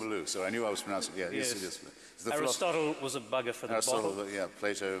 Yes. Woolloomooloo, so I knew I was pronouncing it. Yeah, yes, it is. Aristotle was a bugger for the Aristotle, bottle. yeah,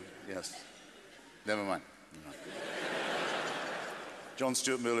 Plato, yes. Never mind. John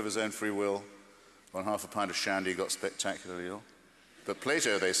Stuart Mill, of his own free will, on half a pint of shandy, got spectacularly ill. But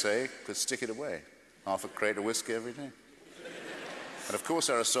Plato, they say, could stick it away. Half a crate of whiskey every day. And of course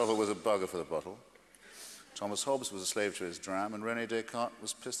Aristotle was a bugger for the bottle. Thomas Hobbes was a slave to his dram, and René Descartes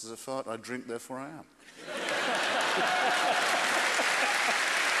was pissed as a fart. I drink, therefore I am.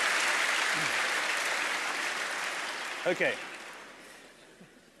 Okay.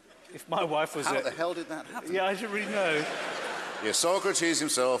 If my wife was How the hell did that happen? Yeah, I should really know. Yes, Socrates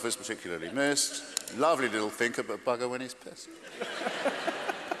himself is particularly missed. Lovely little thinker, but bugger when he's pissed.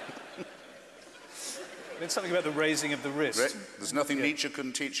 Then something about the raising of the wrist. There's nothing Nietzsche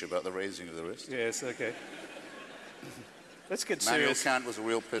couldn't teach about the raising of the wrist. Yes, okay. Let's get Manuel serious. Kant was a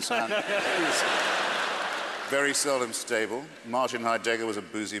real pissant. Very seldom stable. Martin Heidegger was a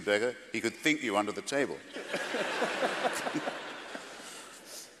boozy beggar. He could think you under the table.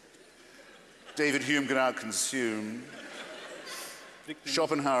 David Hume could out-consume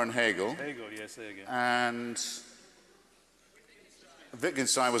Schopenhauer and Hegel. Hegel, yes, there you go. And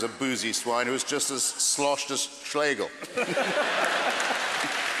Wittgenstein was a boozy swine who was just as sloshed as Schlegel.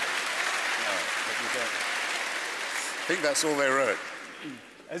 I think that's all they wrote.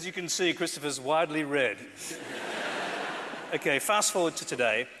 As you can see, Christopher's widely read. Okay, fast forward to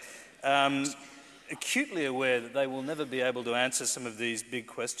today. Acutely aware that they will never be able to answer some of these big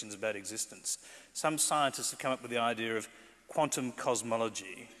questions about existence, some scientists have come up with the idea of quantum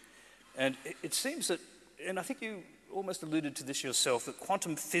cosmology. And it seems that, and I think you almost alluded to this yourself, that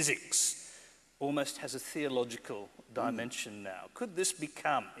quantum physics almost has a theological dimension now. Could this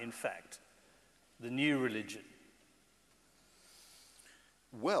become, in fact, the new religion?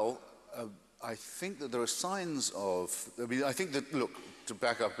 Well, I think that there are signs of, I think that, look, to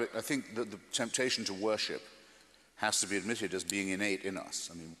back up, I think that the temptation to worship has to be admitted as being innate in us.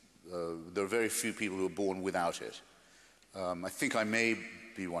 I mean, there are very few people who are born without it. I think I may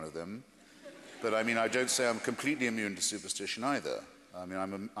be one of them, but I mean, I don't say I'm completely immune to superstition either. I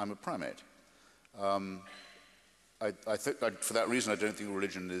mean, I'm a primate. I think for that reason, I don't think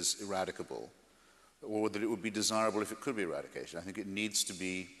religion is eradicable, or that it would be desirable if it could be eradicated. I think it needs to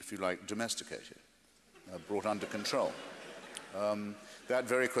be, if you like, domesticated, brought under control. That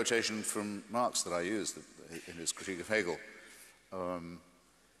very quotation from Marx that I used in his critique of Hegel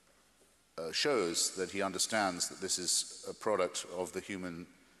shows that he understands that this is a product of the human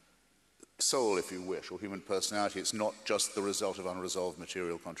soul, if you wish, or human personality. It's not just the result of unresolved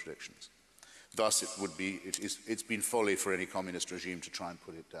material contradictions. Thus, it's been folly for any communist regime to try and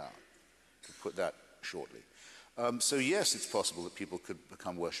put it down, to put that shortly. So yes, it's possible that people could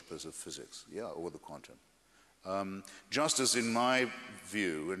become worshippers of physics, yeah, or the quantum. Just as in my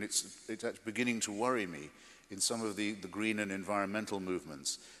view, and it's beginning to worry me, in some of the green and environmental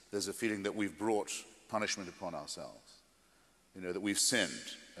movements, there's a feeling that we've brought punishment upon ourselves. You know, that we've sinned,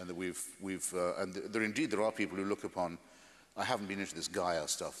 and that and there are people who look upon, I haven't been into this Gaia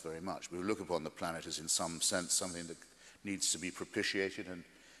stuff very much, but who look upon the planet as in some sense something that needs to be propitiated and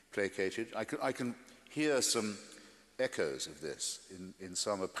placated. I can hear some echoes of this in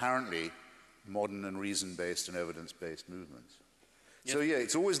some apparently modern and reason-based and evidence-based movements. Yep. So yeah,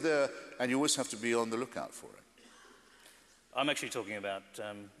 it's always there, and you always have to be on the lookout for it. I'm actually talking about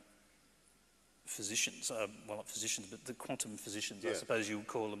physicians, well, not physicians, but the quantum physicians, yeah. I suppose you would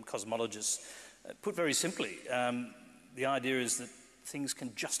call them cosmologists. Put very simply, the idea is that things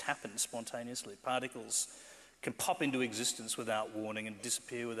can just happen spontaneously. Particles can pop into existence without warning and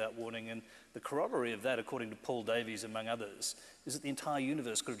disappear without warning. And the corollary of that, according to Paul Davies, among others, is that the entire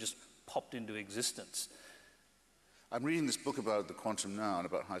universe could have just popped into existence. I'm reading this book about the quantum now and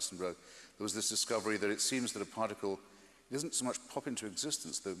about Heisenberg. There was this discovery that it seems that a particle doesn't so much pop into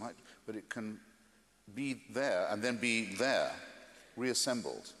existence, though it might, but it can be there and then be there,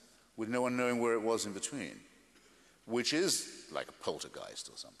 reassembled, with no one knowing where it was in between, which is like a poltergeist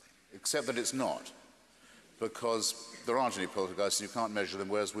or something, except that it's not, because there aren't any poltergeists and you can't measure them,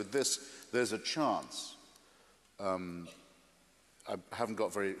 whereas with this, there's a chance. I haven't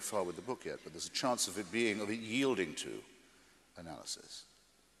got very far with the book yet, but there's a chance of it yielding to analysis.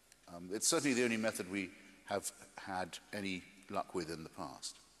 It's certainly the only method we have had any luck with in the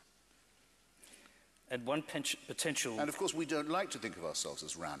past. And one potential... And of course, we don't like to think of ourselves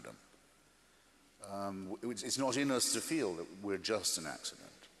as random. It's not in us to feel that we're just an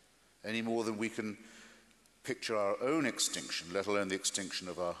accident, any more than we can picture our own extinction, let alone the extinction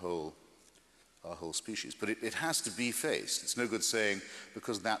of our whole species. But it has to be faced. It's no good saying,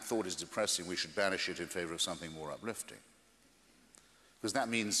 because that thought is depressing, we should banish it in favor of something more uplifting. Because that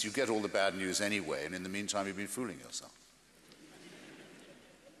means you get all the bad news anyway, and in the meantime, you've been fooling yourself.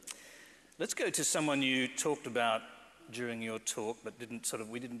 Let's go to someone you talked about during your talk, but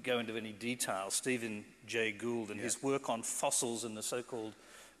we didn't go into any detail, Stephen Jay Gould and his work on fossils and the so-called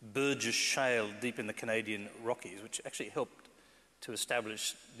Burgess Shale deep in the Canadian Rockies, which actually helped to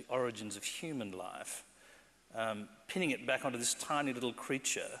establish the origins of human life, pinning it back onto this tiny little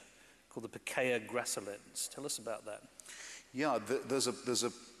creature called the Pikaia gracilens. Tell us about that. Yeah,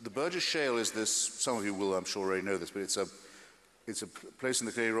 the Burgess Shale is this, some of you will, I'm sure, already know this, but it's a place in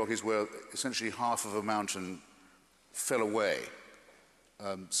the Canadian Rockies where essentially half of a mountain fell away.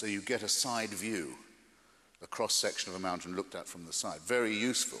 So you get a side view, a cross-section of a mountain looked at from the side. Very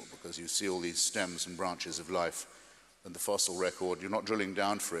useful, because you see all these stems and branches of life and the fossil record. You're not drilling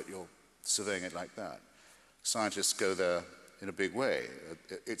down for it, you're surveying it like that. Scientists go there in a big way.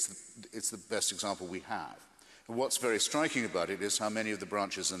 It's the best example we have. And what's very striking about it is how many of the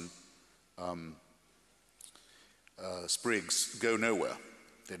branches and sprigs go nowhere.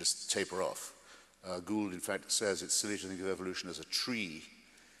 They just taper off. Gould, in fact, says it's silly to think of evolution as a tree.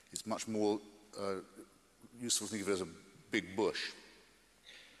 It's much more useful to think of it as a big bush.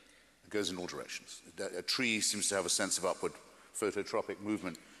 It goes in all directions. A tree seems to have a sense of upward phototropic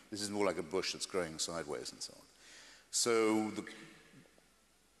movement. This is more like a bush that's growing sideways and so on. So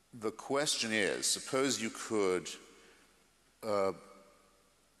the question is, suppose you could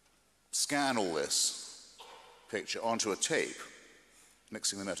scan all this picture onto a tape,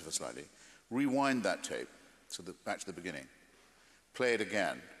 mixing the metaphor slightly, rewind that tape back to the beginning, play it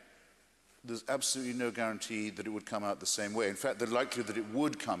again. There's absolutely no guarantee that it would come out the same way. In fact, the likelihood that it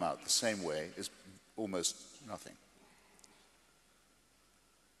would come out the same way is almost nothing.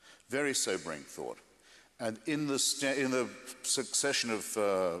 Very sobering thought. And in the succession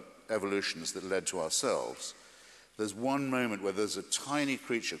of evolutions that led to ourselves, there's one moment where there's a tiny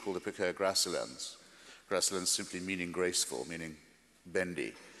creature called a Picaea gracilens, gracilens simply meaning graceful, meaning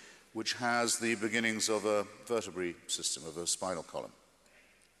bendy, which has the beginnings of a vertebrae system, of a spinal column.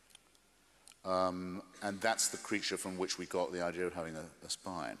 And that's the creature from which we got the idea of having a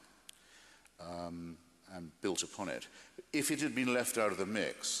spine, and built upon it. If it had been left out of the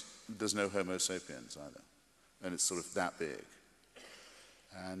mix, there's no Homo sapiens either, and it's sort of that big.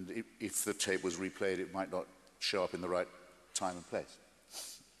 And if the tape was replayed, it might not show up in the right time and place.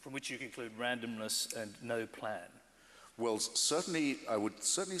 From which you conclude randomness and no plan. Well, certainly, I would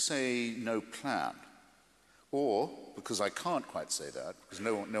certainly say no plan. Or, because I can't quite say that, because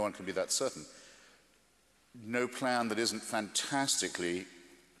no one can be that certain, no plan that isn't fantastically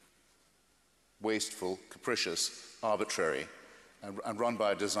wasteful, capricious, arbitrary, and run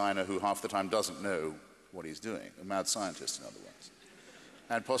by a designer who half the time doesn't know what he's doing, a mad scientist, in other words,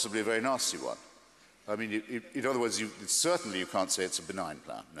 and possibly a very nasty one. I mean, in other words, certainly you can't say it's a benign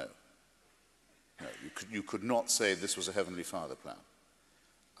plan, no. No, you could not say this was a Heavenly Father plan.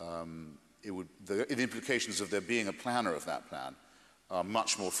 The implications of there being a planner of that plan are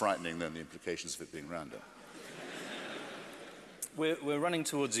much more frightening than the implications of it being random. We're running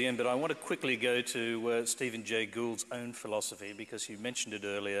towards the end, but I want to quickly go to Stephen Jay Gould's own philosophy, because you mentioned it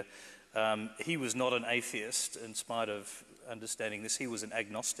earlier. He was not an atheist, in spite of understanding this. He was an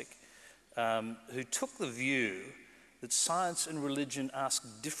agnostic who took the view that science and religion ask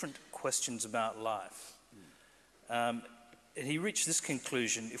different questions about life. And he reached this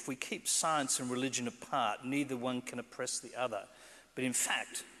conclusion: if we keep science and religion apart, neither one can oppress the other. But in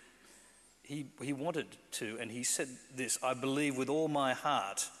fact, he wanted to, and he said this: I believe with all my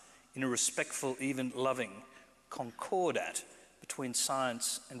heart in a respectful, even loving concordat between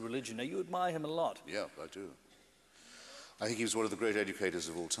science and religion. Now, you admire him a lot. Yeah, I do. I think he was one of the great educators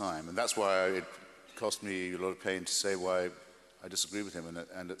of all time, and that's why it cost me a lot of pain to say why I disagree with him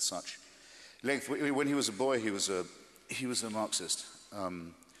and at such length. When he was a boy, he was a Marxist,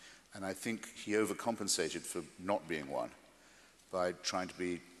 and I think he overcompensated for not being one by trying to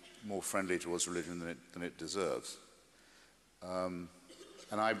be more friendly towards religion than it deserves. And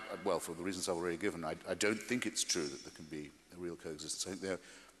well, for the reasons I've already given, I don't think it's true that there can be a real coexistence. I think they're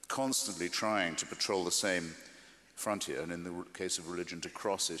constantly trying to patrol the same frontier, and in the case of religion, to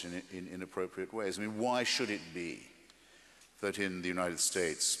cross it in inappropriate ways. I mean, why should it be that in the United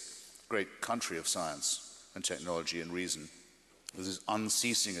States, great country of science and technology and reason, there's this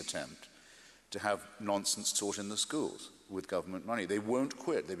unceasing attempt to have nonsense taught in the schools with government money? They won't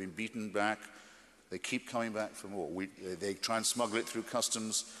quit. They've been beaten back. They keep coming back for more. They try and smuggle it through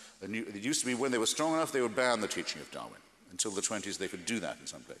customs. It used to be when they were strong enough, they would ban the teaching of Darwin. Until the 20s, they could do that in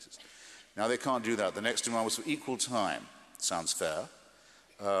some places. Now they can't do that. The next demand was for equal time, sounds fair,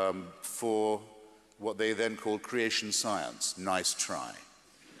 for what they then called creation science. Nice try.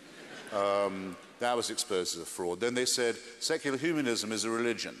 That was exposed as a fraud. Then they said secular humanism is a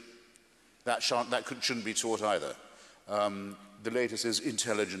religion. That shouldn't be taught either. The latest is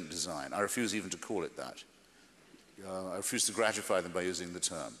intelligent design. I refuse even to call it that. I refuse to gratify them by using the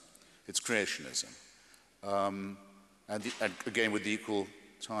term. It's creationism. And again, with the equal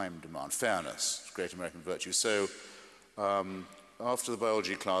time demand, fairness, great American virtue. So after the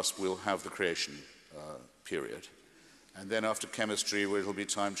biology class, we'll have the creation period. And then after chemistry, where it'll be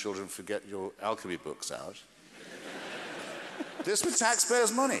time, children, forget your alchemy books out. This with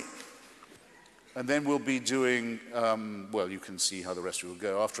taxpayers' money. And then we'll be doing, well, you can see how the rest will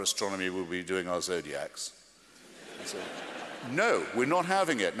go. After astronomy, we'll be doing our zodiacs. So, no, we're not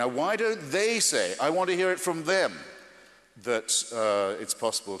having it. Now, why don't they say, I want to hear it from them, that it's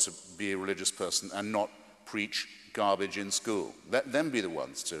possible to be a religious person and not preach garbage in school? Let them be the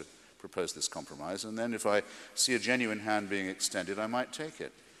ones to propose this compromise, and then if I see a genuine hand being extended, I might take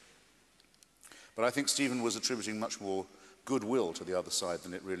it. But I think Stephen was attributing much more goodwill to the other side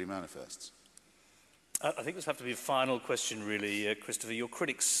than it really manifests. I think this will have to be a final question, really, Christopher. Your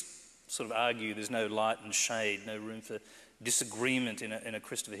critics sort of argue there's no light and shade, no room for disagreement in a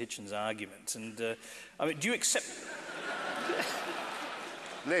Christopher Hitchens argument. And I mean, do you accept?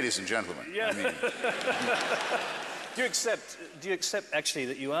 Ladies and gentlemen, yeah. I mean. Do you accept actually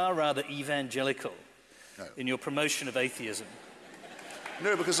that you are rather evangelical in your promotion of atheism?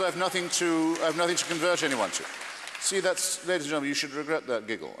 No, because I have nothing to convert anyone to. See, that's, ladies and gentlemen, you should regret that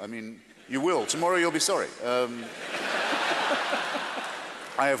giggle. I mean, you will. Tomorrow you'll be sorry.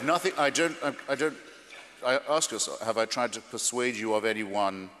 I have nothing, I ask yourself, have I tried to persuade you of any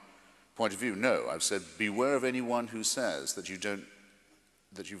one point of view? No, I've said, beware of anyone who says that you don't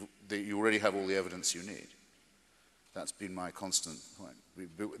that you already have all the evidence you need. That's been my constant point.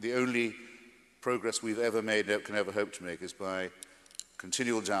 The only progress we've ever made, can ever hope to make, is by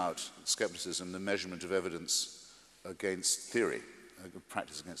continual doubt, skepticism, the measurement of evidence against theory,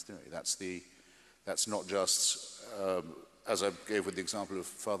 practice against theory. That's not just, as I gave with the example of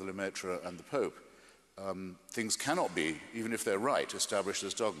Father Lemaitre and the Pope, things cannot be, even if they're right, established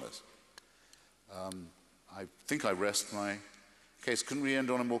as dogmas. I think I rest my case. Couldn't we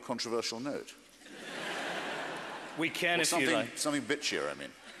end on a more controversial note? We can, if you like. Something bitchier, I mean.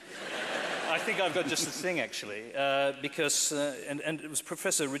 I think I've got just the thing, actually, because, and it was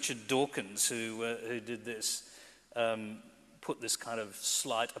Professor Richard Dawkins who did this, put this kind of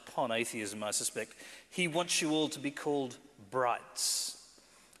slight upon atheism, I suspect. He wants you all to be called brights.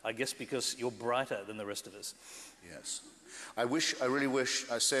 I guess because you're brighter than the rest of us. Yes. I really wish,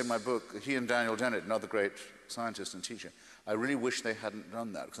 I say in my book, he and Daniel Dennett, another great scientist and teacher, I really wish they hadn't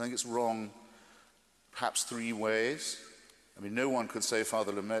done that, because I think it's wrong perhaps three ways. I mean, no one could say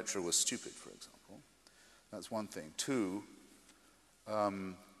Father Lemaitre was stupid, for example. That's one thing. Two,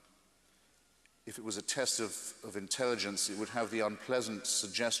 if it was a test of intelligence, it would have the unpleasant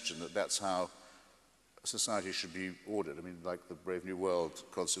suggestion that that's how society should be ordered. I mean, like the Brave New World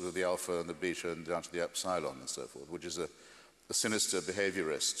concept of the alpha and the beta and down to the epsilon and so forth, which is a sinister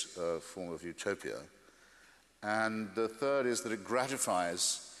behaviorist form of utopia. And the third is that it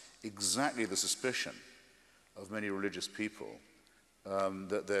gratifies exactly the suspicion of many religious people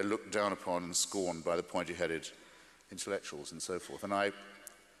that they're looked down upon and scorned by the pointy-headed intellectuals and so forth. And I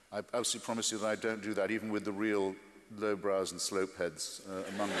absolutely promise you that I don't do that, even with the real lowbrows and slopeheads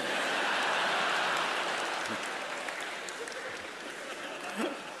among them.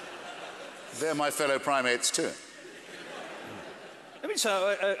 They're my fellow primates too. I mean,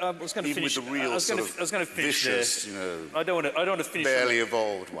 so I was going to finish. Even with the real I was going to finish vicious, there. You know, I don't want to finish. Barely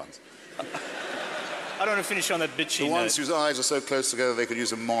evolved ones. I don't want to finish on that bitchy The ones whose eyes are so close together they could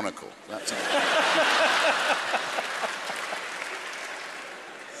use a monocle. That's it.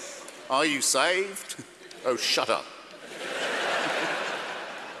 Are you saved? Oh, shut up.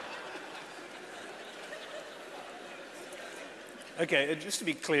 Okay, just to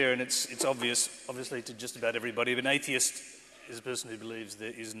be clear, and it's obvious, obviously, to just about everybody, but an atheist is a person who believes there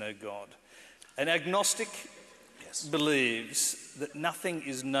is no God. An agnostic believes that nothing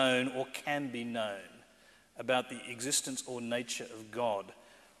is known or can be known about the existence or nature of God.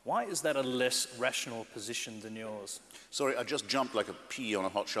 Why is that a less rational position than yours? Sorry, I just jumped like a pea on a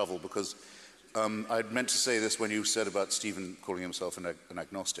hot shovel because I'd meant to say this when you said about Stephen calling himself an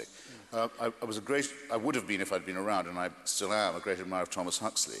agnostic. I would have been if I'd been around, and I still am, a great admirer of Thomas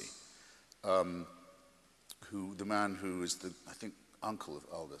Huxley, the man who is the, I think, uncle of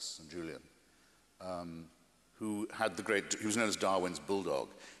Aldous and Julian, who was known as Darwin's bulldog.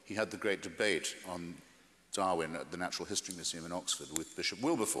 He had the great debate on Darwin at the Natural History Museum in Oxford with Bishop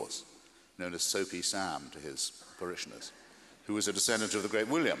Wilberforce, known as Soapy Sam to his parishioners, who was a descendant of the great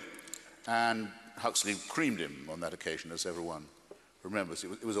William. And Huxley creamed him on that occasion, as everyone remembers.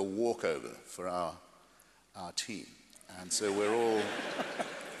 It was a walkover for our team. And so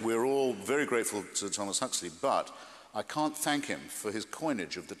we're all very grateful to Thomas Huxley, but I can't thank him for his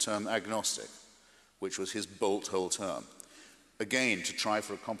coinage of the term agnostic, which was his bolt-hole term. Again, to try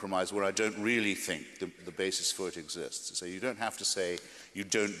for a compromise where I don't really think the basis for it exists. So you don't have to say you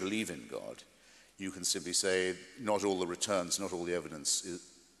don't believe in God. You can simply say not all the returns, not all the evidence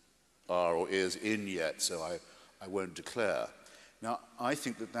are or is in yet, so I won't declare. Now, I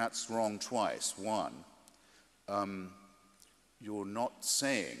think that that's wrong twice. One, you're not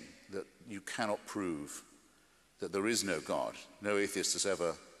saying that you cannot prove that there is no God. No atheist has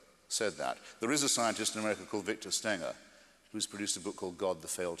ever said that. There is a scientist in America called Victor Stenger, who's produced a book called God, the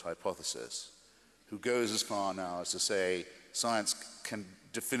Failed Hypothesis, who goes as far now as to say science can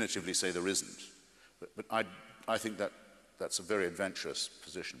definitively say there isn't. But I think that's a very adventurous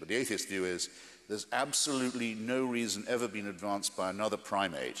position. But the atheist view is there's absolutely no reason ever been advanced by another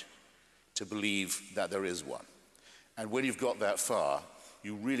primate to believe that there is one. And when you've got that far,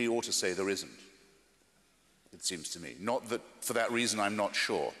 you really ought to say there isn't, it seems to me. Not that for that reason I'm not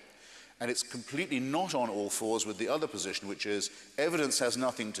sure. And it's completely not on all fours with the other position, which is evidence has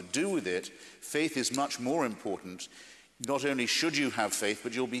nothing to do with it. Faith is much more important. Not only should you have faith,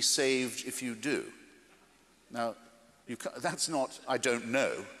 but you'll be saved if you do. Now, that's not, I don't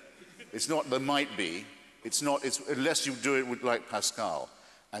know. It's not, there might be. It's not, unless you do it like Pascal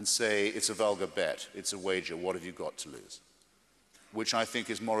and say it's a vulgar bet, it's a wager, what have you got to lose? Which I think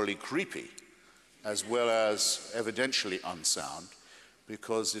is morally creepy, as well as evidentially unsound.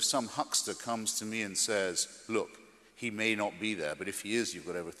 Because if some huckster comes to me and says, look, he may not be there, but if he is, you've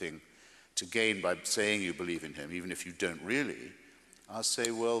got everything to gain by saying you believe in him, even if you don't really. I'll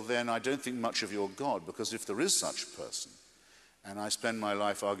say, well, then I don't think much of your God, because if there is such a person, and I spend my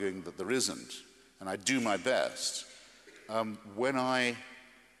life arguing that there isn't, and I do my best, when I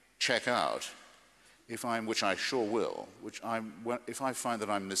check out, which I sure will, if I find that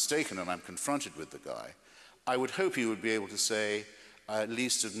I'm mistaken and I'm confronted with the guy, I would hope he would be able to say, I at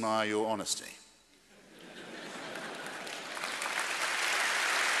least admire your honesty.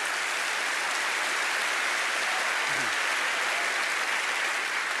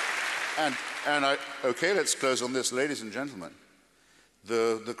 Okay, let's close on this, ladies and gentlemen.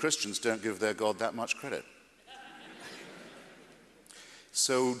 The Christians don't give their God that much credit.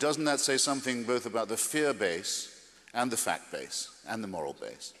 So doesn't that say something both about the fear base and the fact base and the moral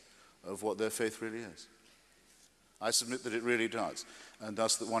base of what their faith really is? I submit that it really does, and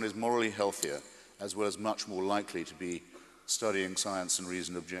thus that one is morally healthier as well as much more likely to be studying science and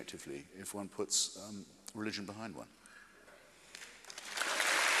reason objectively if one puts religion behind one.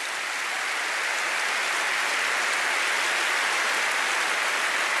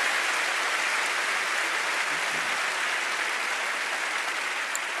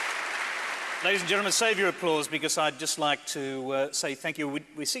 Ladies and gentlemen, save your applause, because I'd just like to say thank you.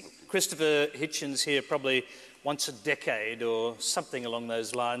 We see Christopher Hitchens here probably once a decade or something along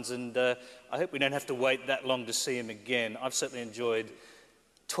those lines, and I hope we don't have to wait that long to see him again. I've certainly enjoyed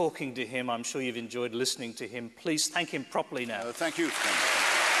talking to him. I'm sure you've enjoyed listening to him. Please thank him properly now. Thank you.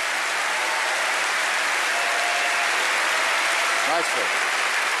 Nicely.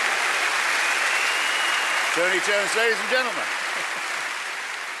 Tony Jones, ladies and gentlemen.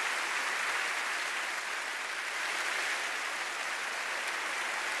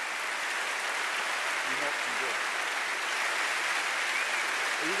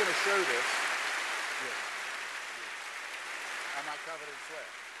 Are you going to show this? Yes. Am I covered in sweat?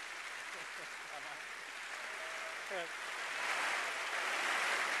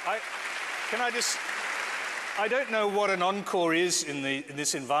 I don't know what an encore is in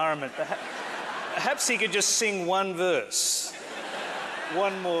this environment. Perhaps he could just sing one verse.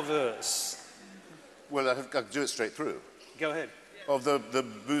 One more verse. Well, I have got to do it straight through. Go ahead. Of the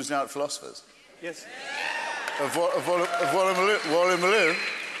boozed-out philosophers. Yes. Of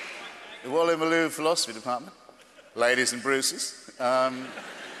Wally Malou Philosophy Department, ladies and Bruces.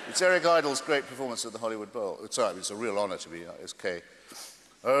 It's Eric Idle's great performance at the Hollywood Bowl. Sorry, it's a real honor to be SK.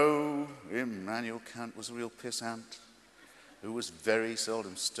 Oh, Immanuel Kant was a real pissant who was very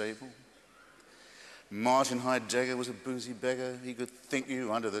seldom stable. Martin Heidegger was a boozy beggar. He could think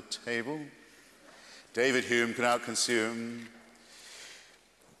you under the table. David Hume could outconsume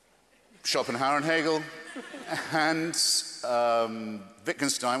Schopenhauer and Hegel. And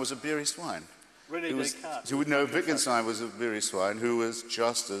Wittgenstein was a beery swine. Wittgenstein was a beery swine who was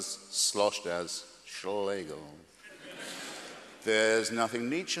just as sloshed as Schlegel. There's nothing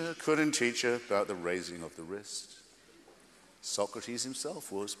Nietzsche couldn't teach about the raising of the wrist. Socrates himself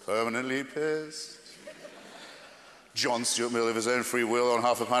was permanently pissed. John Stuart Mill, of his own free will, on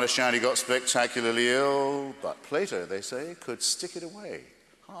half a pint of shandy got spectacularly ill. But Plato, they say, could stick it away.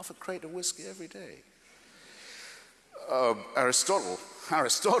 Half a crate of whiskey every day. Aristotle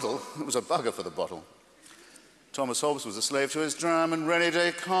was a bugger for the bottle. Thomas Hobbes was a slave to his dram, and René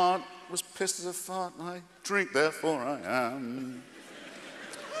Descartes was pissed as a fart. I drink, therefore I am.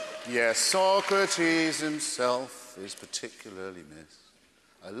 Yes, Socrates himself is particularly missed.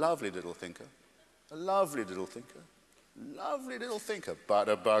 A lovely little thinker, a lovely little thinker, lovely little thinker, but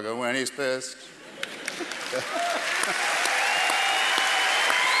a bugger when he's pissed.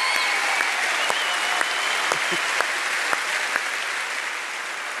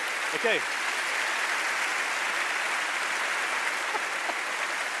 Okay.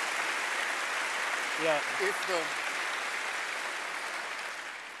 Yeah.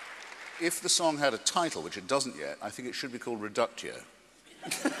 If the song had a title, which it doesn't yet, I think it should be called Reductio.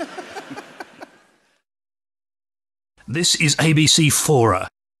 This is ABC Fora.